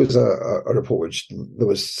 And this was a report which there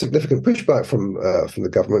was significant pushback from the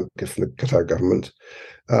government, from the Qatar government,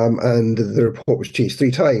 and the report was changed 3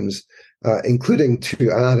 times, including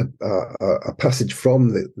to add a passage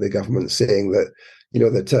from the government saying that, you know,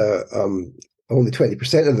 that only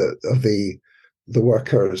 20% of the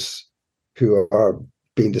workers who are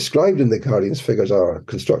being described in the Guardian's figures are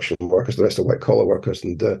construction workers. The rest are white-collar workers,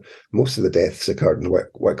 and most of the deaths occurred in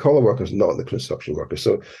white-collar workers, not in the construction workers.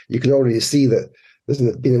 So you can already see that there's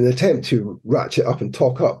been an attempt to ratchet up and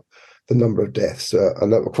talk up the number of deaths.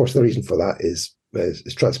 And of course, the reason for that is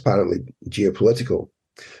transparently geopolitical.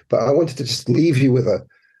 But I wanted to just leave you with a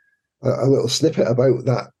little snippet about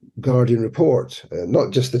that Guardian report.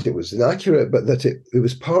 Not just that it was inaccurate, but that it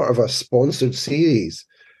was part of a sponsored series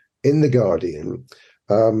in The Guardian,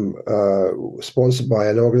 sponsored by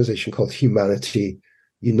an organization called Humanity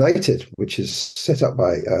United, which is set up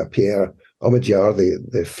by Pierre Omidyar,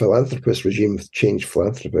 the philanthropist, regime change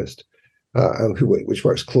philanthropist, which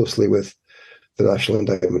works closely with the National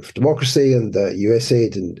Endowment for Democracy and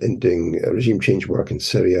USAID in doing regime change work in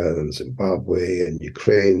Syria and Zimbabwe and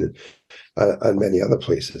Ukraine and many other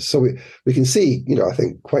places. So we can see, you know, I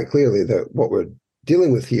think quite clearly that what we're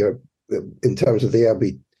dealing with here in terms of the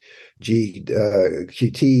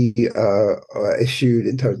LGBTQT issue,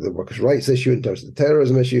 in terms of the workers' rights issue, in terms of the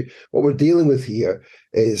terrorism issue, what we're dealing with here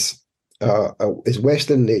is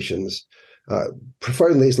Western nations,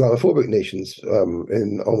 profoundly Islamophobic nations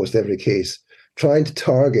in almost every case, trying to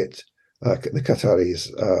target the Qataris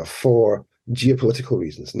for geopolitical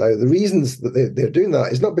reasons. Now, the reasons that they're doing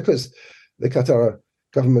that is not because the Qatar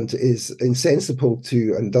government is insensible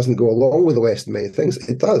to and doesn't go along with the West in many things.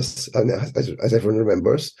 It does, and as everyone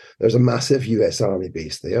remembers, there's a massive US army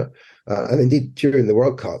base there, and indeed during the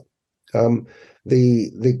World Cup,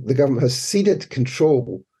 the government has ceded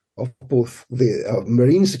control of both the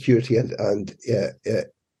marine security and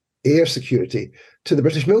air security to the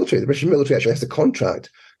British military. The British military actually has a contract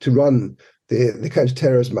to run the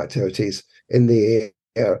counter-terrorism activities in the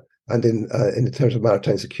air and in terms of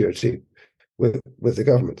maritime security with the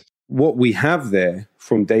government. What we have there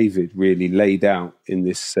from David really laid out in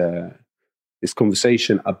this this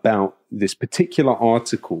conversation about this particular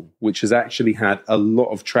article, which has actually had a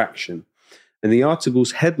lot of traction. And the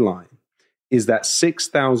article's headline is that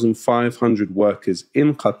 6,500 workers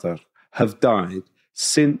in Qatar have died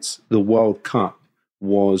since the World Cup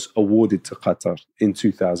was awarded to Qatar in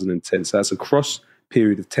 2010. So that's a cross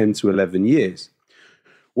period of 10 to 11 years.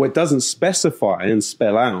 What it doesn't specify and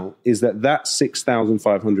spell out is that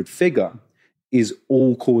 6,500 figure is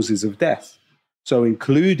all causes of death. So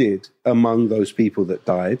included among those people that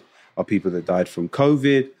died are people that died from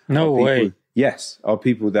COVID. No way. Yes, are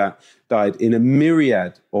people that died in a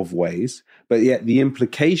myriad of ways. But yet the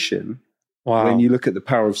implication, when you look at the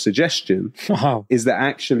power of suggestion, is that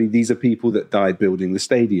actually these are people that died building the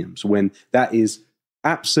stadiums, when that is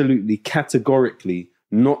absolutely categorically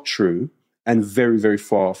not true and very, very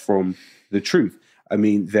far from the truth. I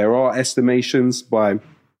mean, there are estimations by,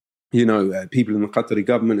 people in the Qatari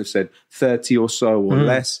government have said 30 or so or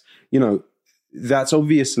less. That's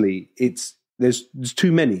obviously, there's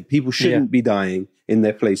too many. People shouldn't be dying in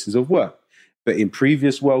their places of work. But in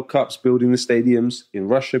previous World Cups, building the stadiums, in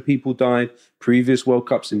Russia, people died. Previous World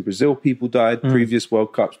Cups in Brazil, people died. Previous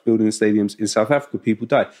World Cups, building the stadiums in South Africa, people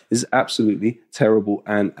died. This is absolutely terrible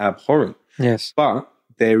and abhorrent. Yes. But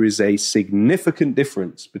there is a significant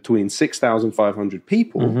difference between 6,500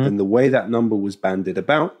 people and the way that number was bandied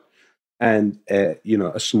about, and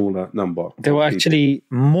a smaller number. There were actually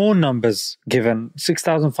more numbers given.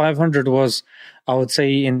 6,500 was, I would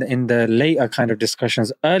say, in the later kind of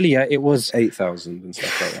discussions. Earlier, it was 8,000 and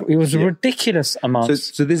stuff like that. It was ridiculous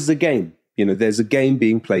amounts. So this is a game. There's a game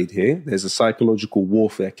being played here. There's a psychological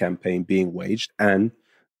warfare campaign being waged, and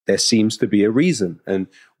there seems to be a reason. And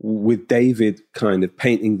with David kind of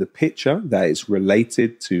painting the picture that it's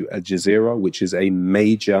related to Al Jazeera, which is a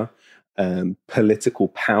major political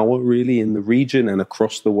power really in the region and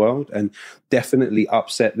across the world, and definitely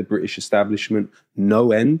upset the British establishment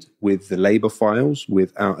no end with the Labour files,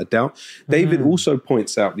 without a doubt. David also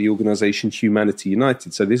points out the organisation Humanity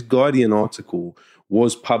United. So this Guardian article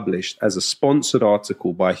was published as a sponsored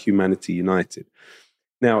article by Humanity United.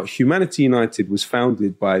 Now, Humanity United was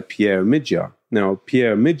founded by Pierre Midja. Now,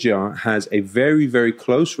 Pierre Midja has a very, very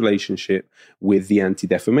close relationship with the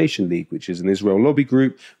Anti-Defamation League, which is an Israel lobby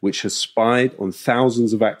group which has spied on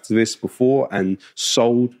thousands of activists before and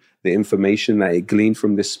sold the information that it gleaned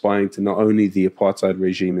from this spying to not only the apartheid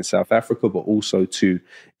regime in South Africa, but also to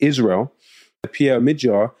Israel. Pierre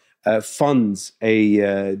Midja funds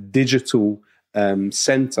a digital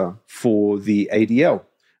center for the ADL.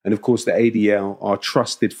 And of course, the ADL are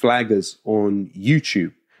trusted flaggers on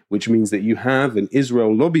YouTube, which means that you have an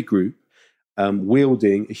Israel lobby group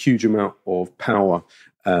wielding a huge amount of power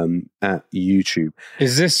at YouTube.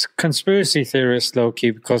 Is this conspiracy theorist, low-key?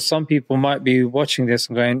 Because some people might be watching this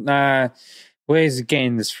and going, nah, where is he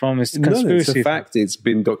getting this from? It's conspiracy. No, it's a fact. It's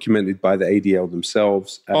been documented by the ADL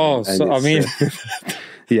themselves. Yeah.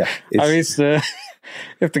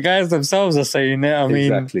 If the guys themselves are saying it,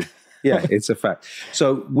 Exactly. Yeah, it's a fact.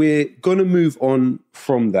 So we're going to move on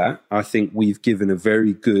from that. I think we've given a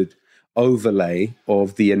very good overlay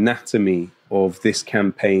of the anatomy of this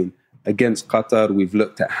campaign against Qatar. We've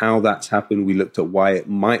looked at how that's happened. We looked at why it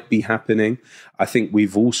might be happening. I think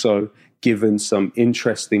we've also given put some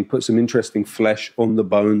interesting flesh on the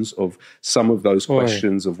bones of some of those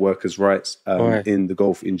questions of workers' rights in the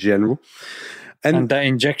Gulf in general. And that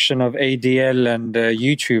injection of ADL and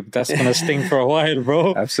YouTube, that's going to sting for a while,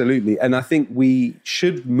 bro. Absolutely. And I think we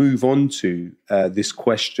should move on to this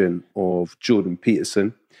question of Jordan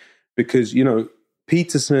Peterson, because,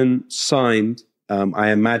 Peterson signed, I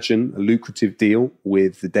imagine, a lucrative deal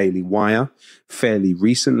with the Daily Wire fairly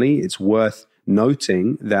recently. It's worth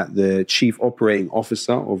noting that the chief operating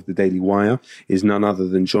officer of the Daily Wire is none other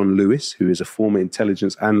than John Lewis, who is a former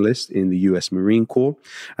intelligence analyst in the US Marine Corps.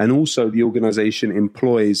 And also the organization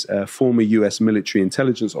employs former US military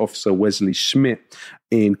intelligence officer Wesley Schmidt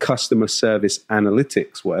in customer service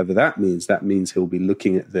analytics, whatever that means. That means he'll be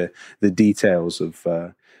looking at the details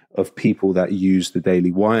of people that use the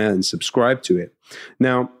Daily Wire and subscribe to it.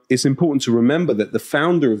 Now, it's important to remember that the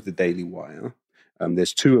founder of the Daily Wire,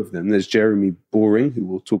 there's two of them. There's Jeremy Boring, who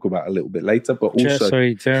we'll talk about a little bit later, but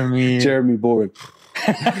also Jeremy Boring,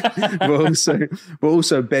 but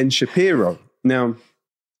also Ben Shapiro. Now,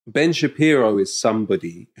 Ben Shapiro is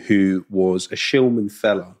somebody who was a Shillman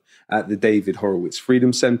Fellow at the David Horowitz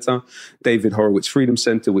Freedom Center. David Horowitz Freedom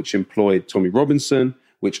Center, which employed Tommy Robinson,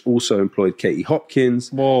 which also employed Katie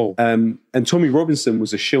Hopkins. Whoa. And Tommy Robinson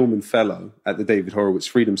was a Shillman Fellow at the David Horowitz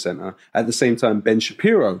Freedom Center. At the same time, Ben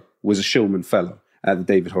Shapiro was a Shillman Fellow at the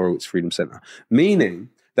David Horowitz Freedom Center, meaning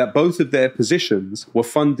that both of their positions were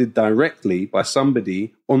funded directly by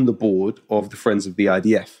somebody on the board of the Friends of the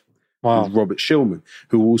IDF. Wow. Robert Shillman,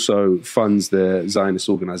 who also funds the Zionist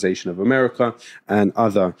Organization of America and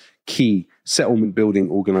other key settlement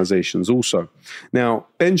building organizations also. Now,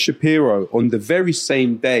 Ben Shapiro, on the very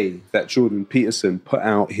same day that Jordan Peterson put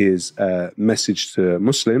out his message to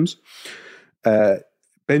Muslims,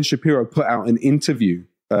 Ben Shapiro put out an interview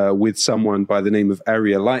with someone by the name of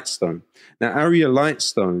Aria Lightstone. Now, Aria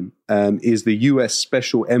Lightstone is the US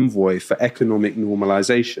Special Envoy for Economic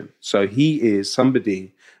Normalization. So he is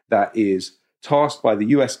somebody that is tasked by the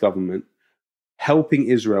US government helping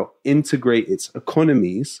Israel integrate its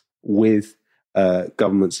economies with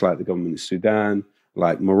governments like the government of Sudan,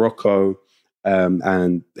 like Morocco,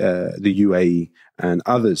 and the UAE and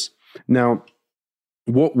others. Now,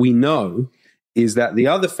 what we know is that the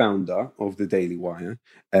other founder of the Daily Wire,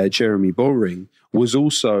 Jeremy Boring, was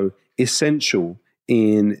also essential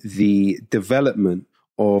in the development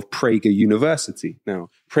of Prager University. Now,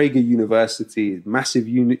 Prager University, massive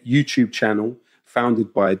YouTube channel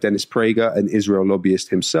founded by Dennis Prager, an Israel lobbyist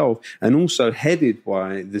himself, and also headed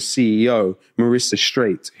by the CEO, Marissa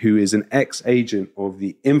Straight, who is an ex-agent of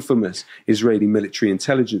the infamous Israeli military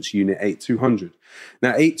intelligence unit 8200.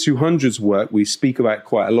 Now, 8200's work, we speak about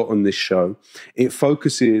quite a lot on this show. It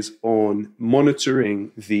focuses on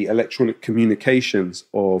monitoring the electronic communications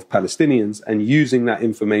of Palestinians and using that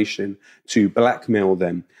information to blackmail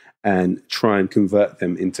them and try and convert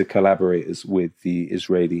them into collaborators with the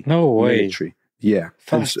Israeli military. Yeah.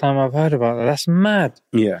 First time I've heard about that. That's mad.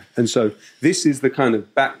 Yeah. And so this is the kind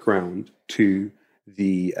of background to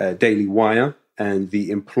the Daily Wire and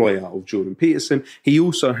the employer of Jordan Peterson. He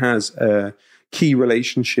also has key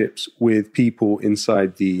relationships with people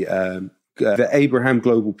inside the Abraham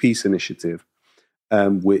Global Peace Initiative,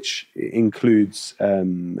 which includes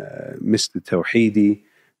Mr. Tawhidi,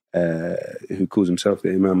 who calls himself the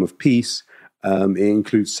Imam of Peace. It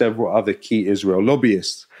includes several other key Israel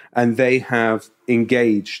lobbyists, and they have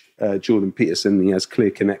engaged Jordan Peterson. He has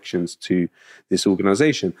clear connections to this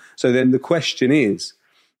organization. So then the question is,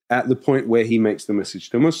 at the point where he makes the message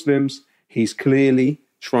to Muslims, he's clearly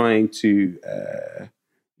trying to,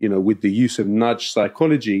 with the use of nudge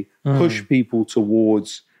psychology, push people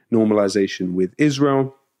towards normalization with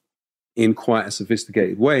Israel in quite a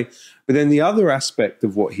sophisticated way. But then the other aspect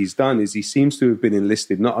of what he's done is he seems to have been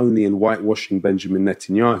enlisted not only in whitewashing Benjamin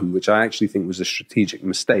Netanyahu, which I actually think was a strategic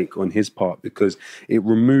mistake on his part, because it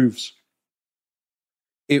removes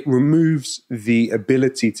the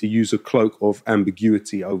ability to use a cloak of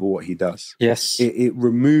ambiguity over what he does. Yes. It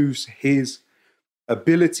removes his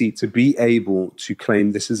ability to be able to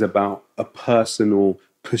claim this is about a personal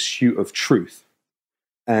pursuit of truth.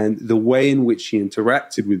 And the way in which he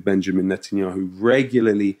interacted with Benjamin Netanyahu,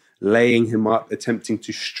 regularly laying him up, attempting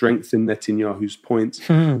to strengthen Netanyahu's points.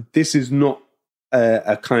 This is not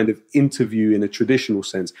a kind of interview in a traditional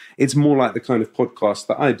sense. It's more like the kind of podcast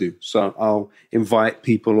that I do. So I'll invite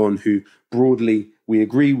people on who broadly we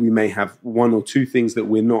agree. We may have one or two things that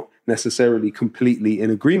we're not necessarily completely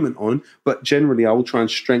in agreement on, but generally I will try and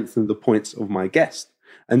strengthen the points of my guest.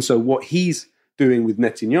 And so what he's doing with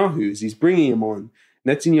Netanyahu is he's bringing him on.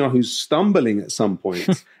 Netanyahu's stumbling at some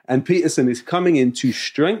point, and Peterson is coming in to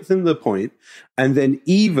strengthen the point and then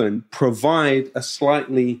even provide a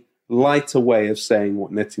slightly lighter way of saying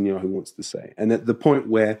what Netanyahu wants to say. And at the point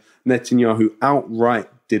where Netanyahu outright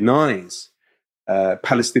denies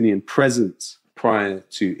Palestinian presence prior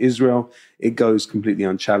to Israel, it goes completely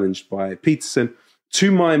unchallenged by Peterson.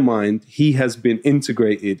 To my mind, he has been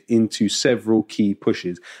integrated into several key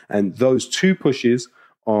pushes. And those two pushes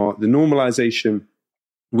are the normalization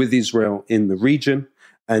with Israel in the region,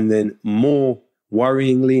 and then more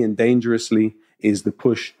worryingly and dangerously is the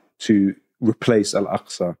push to replace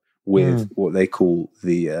Al-Aqsa with what they call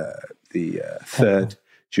the third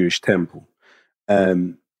Jewish temple.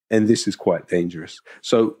 And this is quite dangerous.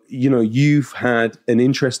 So, you've had an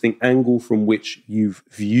interesting angle from which you've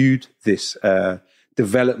viewed this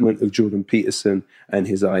development of Jordan Peterson and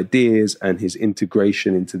his ideas and his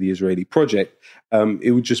integration into the Israeli project.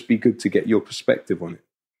 It would just be good to get your perspective on it.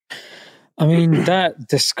 I mean, that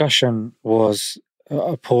discussion was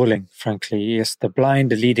appalling, frankly. Yes, the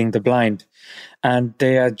blind leading the blind. And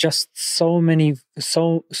there are just so many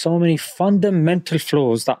fundamental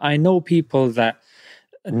flaws that I know people that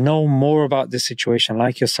know more about this situation,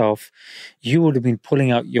 like yourself, you would have been pulling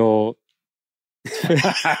out your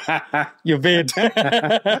beard.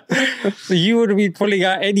 You would have been pulling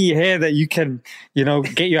out any hair that you can,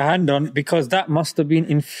 get your hand on, because that must have been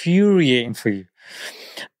infuriating for you.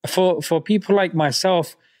 For people like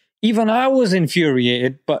myself, even I was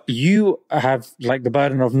infuriated, but you have like the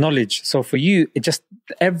burden of knowledge. So for you, it just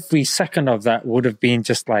every second of that would have been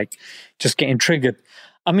just getting triggered.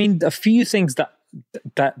 I mean, a few things that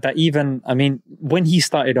even, I mean, when he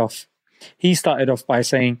started off by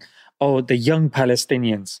saying, oh, the young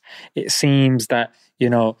Palestinians, it seems that,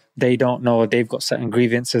 they don't know, they've got certain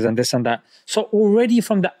grievances and this and that. So already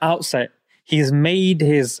from the outset, he's made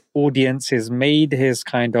his audience, he's made his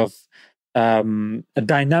kind of a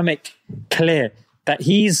dynamic clear that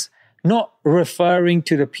he's not referring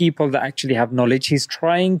to the people that actually have knowledge. He's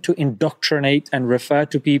trying to indoctrinate and refer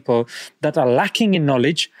to people that are lacking in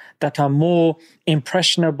knowledge, that are more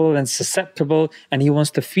impressionable and susceptible, and he wants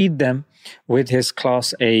to feed them with his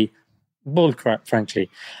Class A bullcrap, frankly.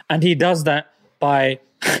 And he does that by,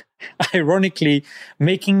 ironically,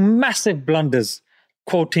 making massive blunders,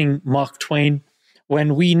 quoting Mark Twain,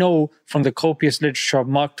 when we know from the copious literature of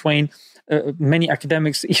Mark Twain, many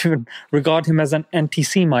academics even regard him as an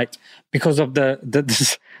anti-Semite because of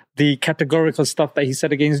the categorical stuff that he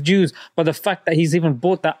said against Jews. But the fact that he's even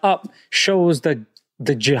brought that up shows the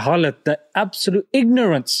the jihalat, the absolute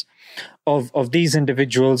ignorance of these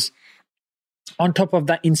individuals. On top of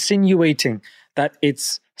that, insinuating that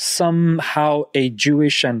it's somehow a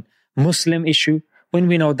Jewish and Muslim issue, when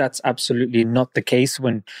we know that's absolutely not the case.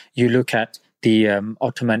 When you look at the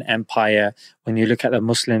Ottoman Empire, when you look at the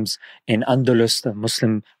Muslims in Andalus, the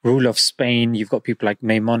Muslim rule of Spain, you've got people like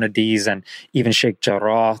Maimonides and even Sheikh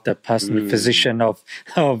Jarrah, the personal physician of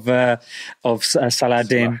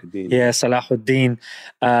Saladin. Yeah,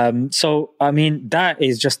 Salahuddin. So, I mean, that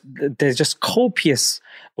is just, there's just copious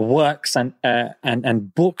works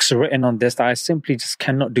and books written on this that I simply just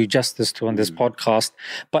cannot do justice to on this podcast.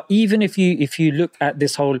 But even if you look at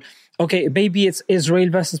this whole, okay, maybe it's Israel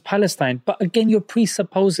versus Palestine, but again, you're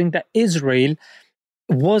presupposing that Israel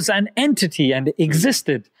was an entity and it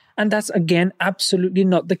existed. And that's, again, absolutely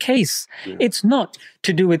not the case. Yeah. It's not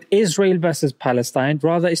to do with Israel versus Palestine.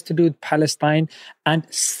 Rather, it's to do with Palestine and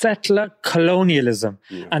settler colonialism.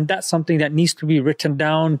 Yeah. And that's something that needs to be written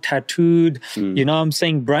down, tattooed, you know what I'm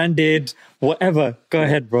saying, branded, whatever. Go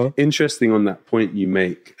ahead, bro. Interesting on that point you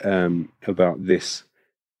make about this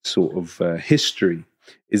sort of history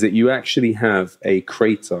is that you actually have a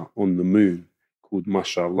crater on the moon called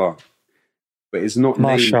Mashallah. But it's not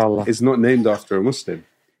named after a Muslim.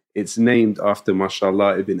 It's named after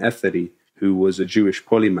Mashallah ibn Athari, who was a Jewish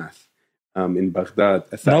polymath in Baghdad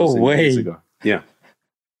 1,000 years ago. Yeah.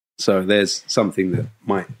 So there's something that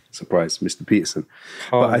might surprise Mr. Peterson.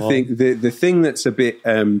 But I think the thing that's a bit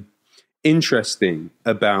interesting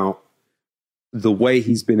about the way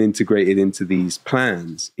he's been integrated into these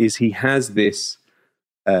plans is he has this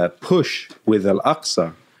push with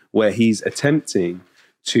Al-Aqsa where he's attempting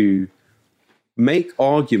to make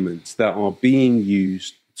arguments that are being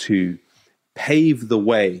used to pave the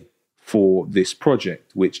way for this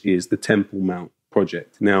project, which is the Temple Mount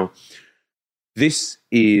project. Now, this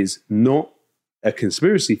is not a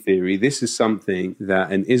conspiracy theory. This is something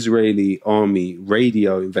that an Israeli army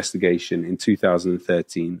radio investigation in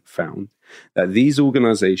 2013 found, that these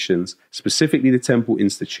organizations, specifically the Temple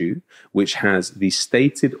Institute, which has the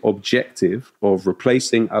stated objective of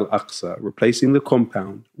replacing Al-Aqsa, replacing the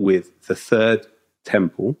compound with the third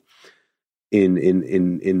temple,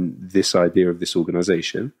 in this idea of this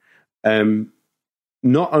organization,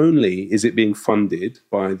 not only is it being funded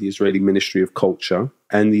by the Israeli Ministry of Culture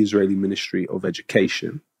and the Israeli Ministry of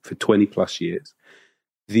Education for 20 plus years,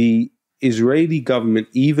 the Israeli government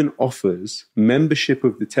even offers membership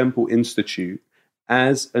of the Temple Institute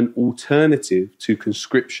as an alternative to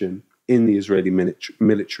conscription in the Israeli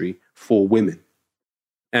military for women.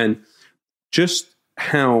 And just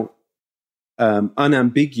how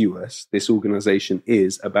unambiguous this organization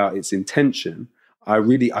is about its intention,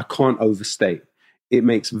 I can't overstate. It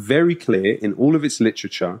makes very clear in all of its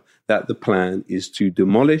literature that the plan is to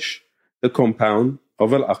demolish the compound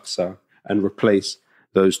of Al-Aqsa and replace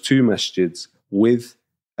those two masjids with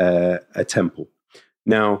a temple.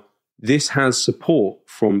 Now, this has support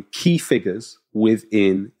from key figures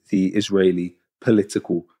within the Israeli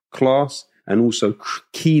political class and also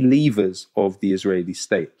key levers of the Israeli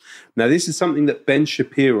state. Now, this is something that Ben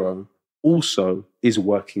Shapiro also is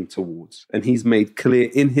working towards, and he's made clear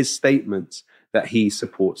in his statements that he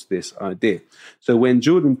supports this idea. So when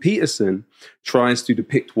Jordan Peterson tries to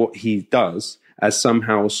depict what he does as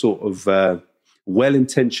somehow a sort of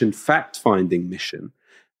well-intentioned fact-finding mission,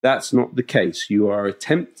 that's not the case. You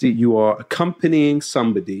are accompanying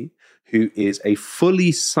somebody who is a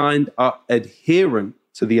fully signed up adherent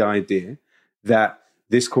to the idea that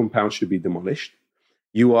this compound should be demolished.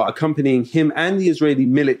 You are accompanying him and the Israeli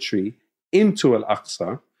military into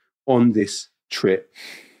Al-Aqsa on this trip.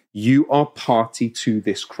 You are party to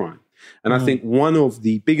this crime. And I think one of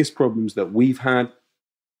the biggest problems that we've had,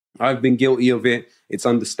 I've been guilty of it, it's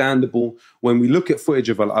understandable. When we look at footage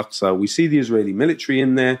of Al-Aqsa, we see the Israeli military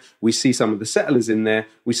in there, we see some of the settlers in there,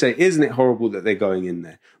 we say, isn't it horrible that they're going in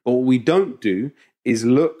there? But what we don't do is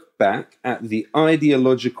look back at the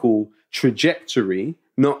ideological trajectory,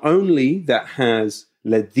 not only that has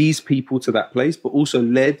led these people to that place, but also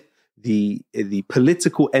led the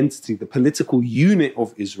political entity, the political unit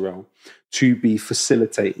of Israel to be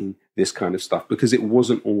facilitating this kind of stuff, because it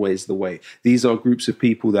wasn't always the way. These are groups of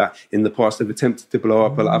people that in the past have attempted to blow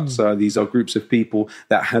up Al-Aqsa. These are groups of people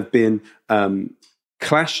that have been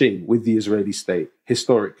clashing with the Israeli state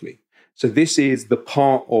historically. So this is the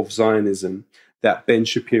part of Zionism that Ben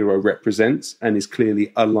Shapiro represents and is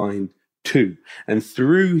clearly aligned to. And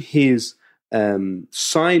through his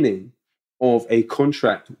signing of a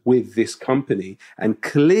contract with this company and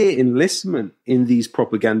clear enlistment in these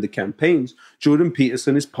propaganda campaigns, Jordan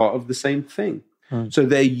Peterson is part of the same thing. So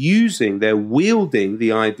they're wielding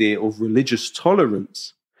the idea of religious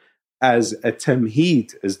tolerance as a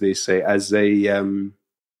tamheed, as they say, as a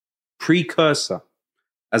precursor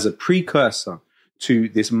to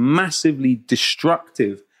this massively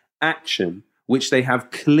destructive action, which they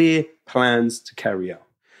have clear plans to carry out.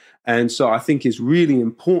 And so I think it's really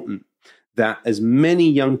important that as many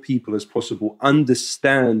young people as possible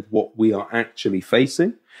understand what we are actually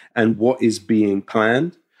facing and what is being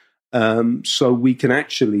planned, so we can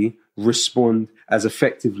actually respond as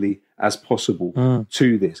effectively as possible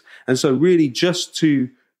to this. And so really just to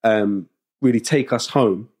really take us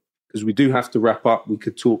home, because we do have to wrap up. We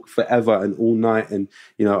could talk forever and all night. And,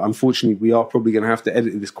 you know, unfortunately, we are probably going to have to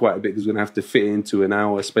edit this quite a bit because we're going to have to fit it into an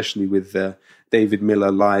hour, especially with David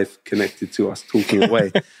Miller live connected to us talking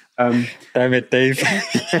away. Damn it, Dave.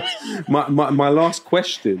 my last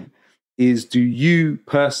question is, do you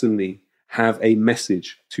personally have a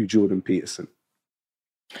message to Jordan Peterson?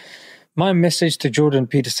 My message to Jordan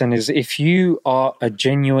Peterson is, if you are a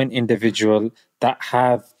genuine individual that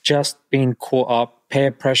have just been caught up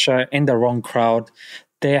peer pressure in the wrong crowd,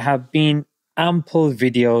 there have been ample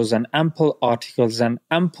videos and ample articles and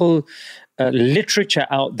ample literature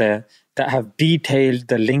out there that have detailed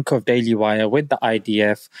the link of Daily Wire with the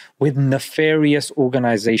IDF, with nefarious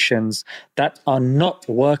organizations that are not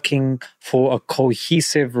working for a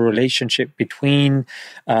cohesive relationship between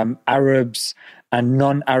Arabs and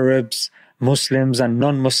non-Arabs, Muslims and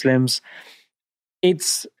non-Muslims.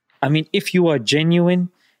 If you are genuine,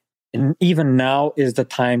 and even now is the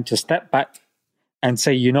time to step back and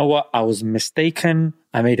say, you know what, I was mistaken.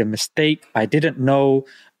 I made a mistake. I didn't know.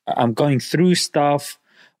 I'm going through stuff.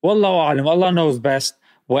 Wallahu alam, Allah knows best.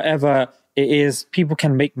 Whatever it is, people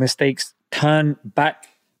can make mistakes. Turn back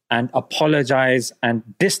and apologize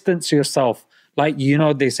and distance yourself. Like, you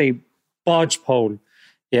know, they say barge pole.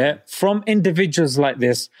 Yeah, from individuals like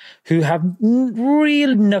this who have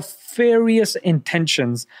real nefarious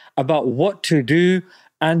intentions about what to do,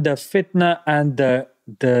 and the fitna and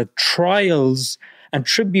the trials and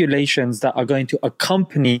tribulations that are going to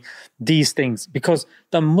accompany these things. Because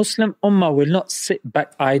the Muslim Ummah will not sit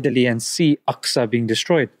back idly and see Aqsa being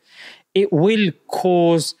destroyed. It will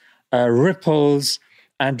cause ripples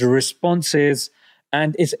and responses,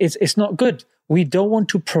 and it's not good. We don't want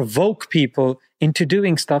to provoke people into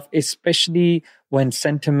doing stuff, especially when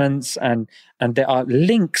sentiments and there are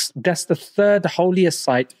links. That's the third holiest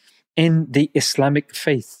site in the Islamic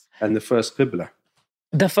faith. And the first Qibla.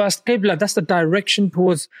 The first Qibla, that's the direction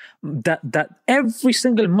towards that every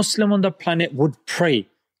single Muslim on the planet would pray.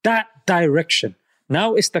 That direction.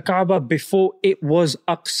 Now it's the Kaaba, before it was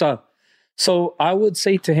Aqsa. So I would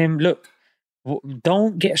say to him, look,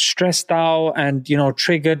 don't get stressed out and, you know,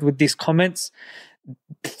 triggered with these comments.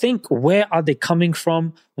 Think, where are they coming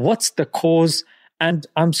from? What's the cause? And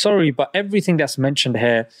I'm sorry, but everything that's mentioned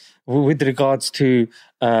here with regards to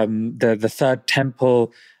the Third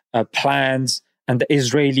Temple plans and the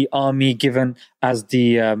Israeli army given as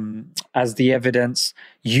the evidence,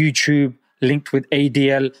 YouTube linked with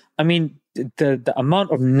ADL. I mean, the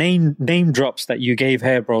amount of name drops that you gave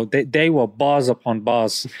here, bro, they were bars upon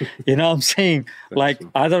bars. You know what I'm saying? Like,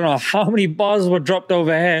 I don't know how many bars were dropped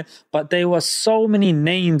over here, but there were so many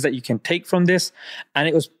names that you can take from this, and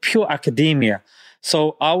it was pure academia.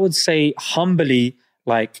 So I would say humbly,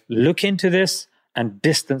 like, look into this and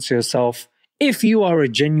distance yourself if you are a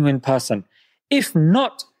genuine person. If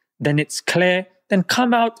not, then it's clear. Then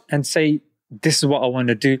come out and say, this is what I want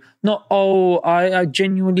to do. Not, I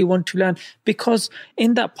genuinely want to learn. Because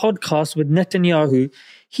in that podcast with Netanyahu,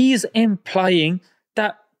 he's implying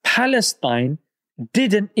that Palestine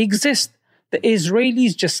didn't exist. The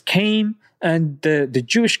Israelis just came and the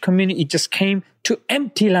Jewish community just came to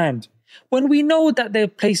empty land. When we know that there are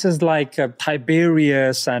places like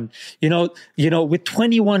Tiberias and, you know, with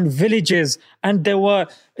 21 villages, and there were,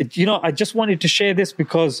 you know, I just wanted to share this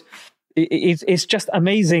because it's just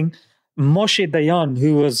amazing. Moshe Dayan,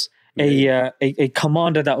 who was a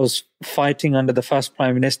commander that was fighting under the first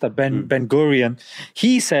Prime Minister, Ben Gurion,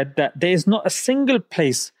 he said that there is not a single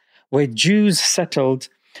place where Jews settled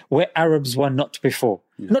where Arabs were not before.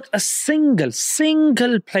 Yeah. Not a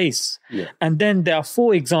single place. Yeah. And then there are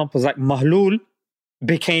 4 examples, like Mahlul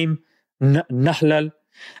became Nahlal.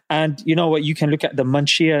 And you know what, you can look at the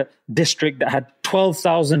Manshia district that had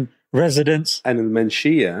 12,000 residents. And in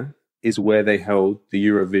Manshia is where they held the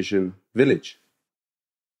Eurovision village.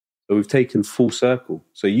 So we've taken full circle.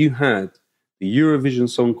 So you had the Eurovision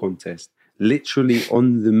Song Contest literally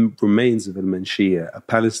on the remains of Al-Manshia, a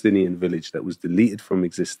Palestinian village that was deleted from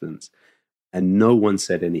existence, and no one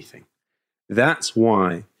said anything. That's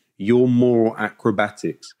why your moral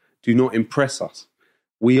acrobatics do not impress us.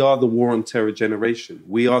 We are the war on terror generation.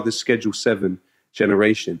 We are the Schedule 7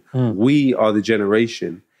 generation. We are the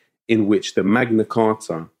generation in which the Magna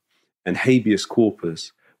Carta and habeas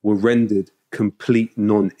corpus were rendered complete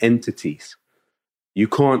non-entities. You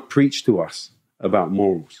can't preach to us about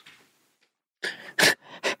morals.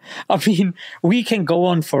 I mean, we can go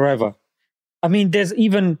on forever. I mean, there's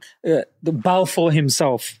even the Balfour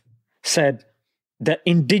himself said the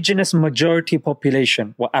indigenous majority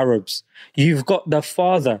population were Arabs. You've got the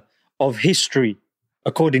father of history,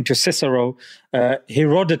 according to Cicero,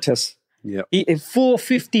 Herodotus. Yeah. In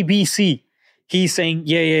 450 BC, he's saying,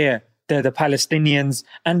 they're the Palestinians,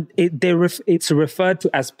 and it's referred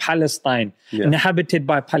to as Palestine, inhabited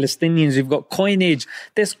by Palestinians. You've got coinage.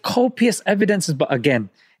 There's copious evidences, but again,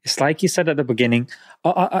 it's like you said at the beginning,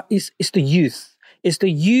 it's the youth. It's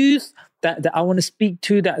the youth that I want to speak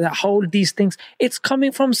to, that hold these things. It's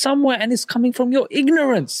coming from somewhere, and it's coming from your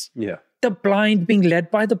ignorance. Yeah. The blind being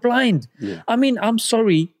led by the blind. Yeah. I mean, I'm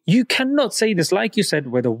sorry, you cannot say this. Like you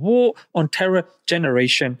said, we're the war on terror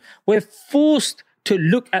generation. We're forced to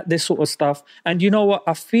look at this sort of stuff. And you know what?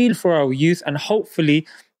 I feel for our youth, and hopefully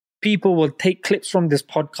people will take clips from this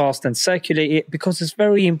podcast and circulate it, because it's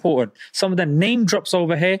very important. Some of the name drops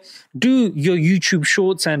over here, do your YouTube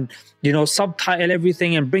shorts and, subtitle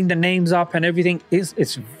everything and bring the names up and everything.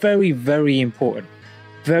 It's very, very important.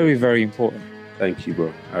 Very, very important. Thank you,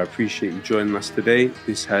 bro. I appreciate you joining us today.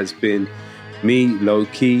 This has been me, Low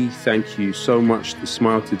Key. Thank you so much to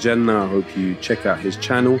Smile to Jannah. I hope you check out his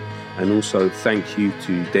channel. And also thank you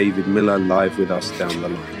to David Miller live with us down the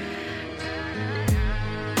line.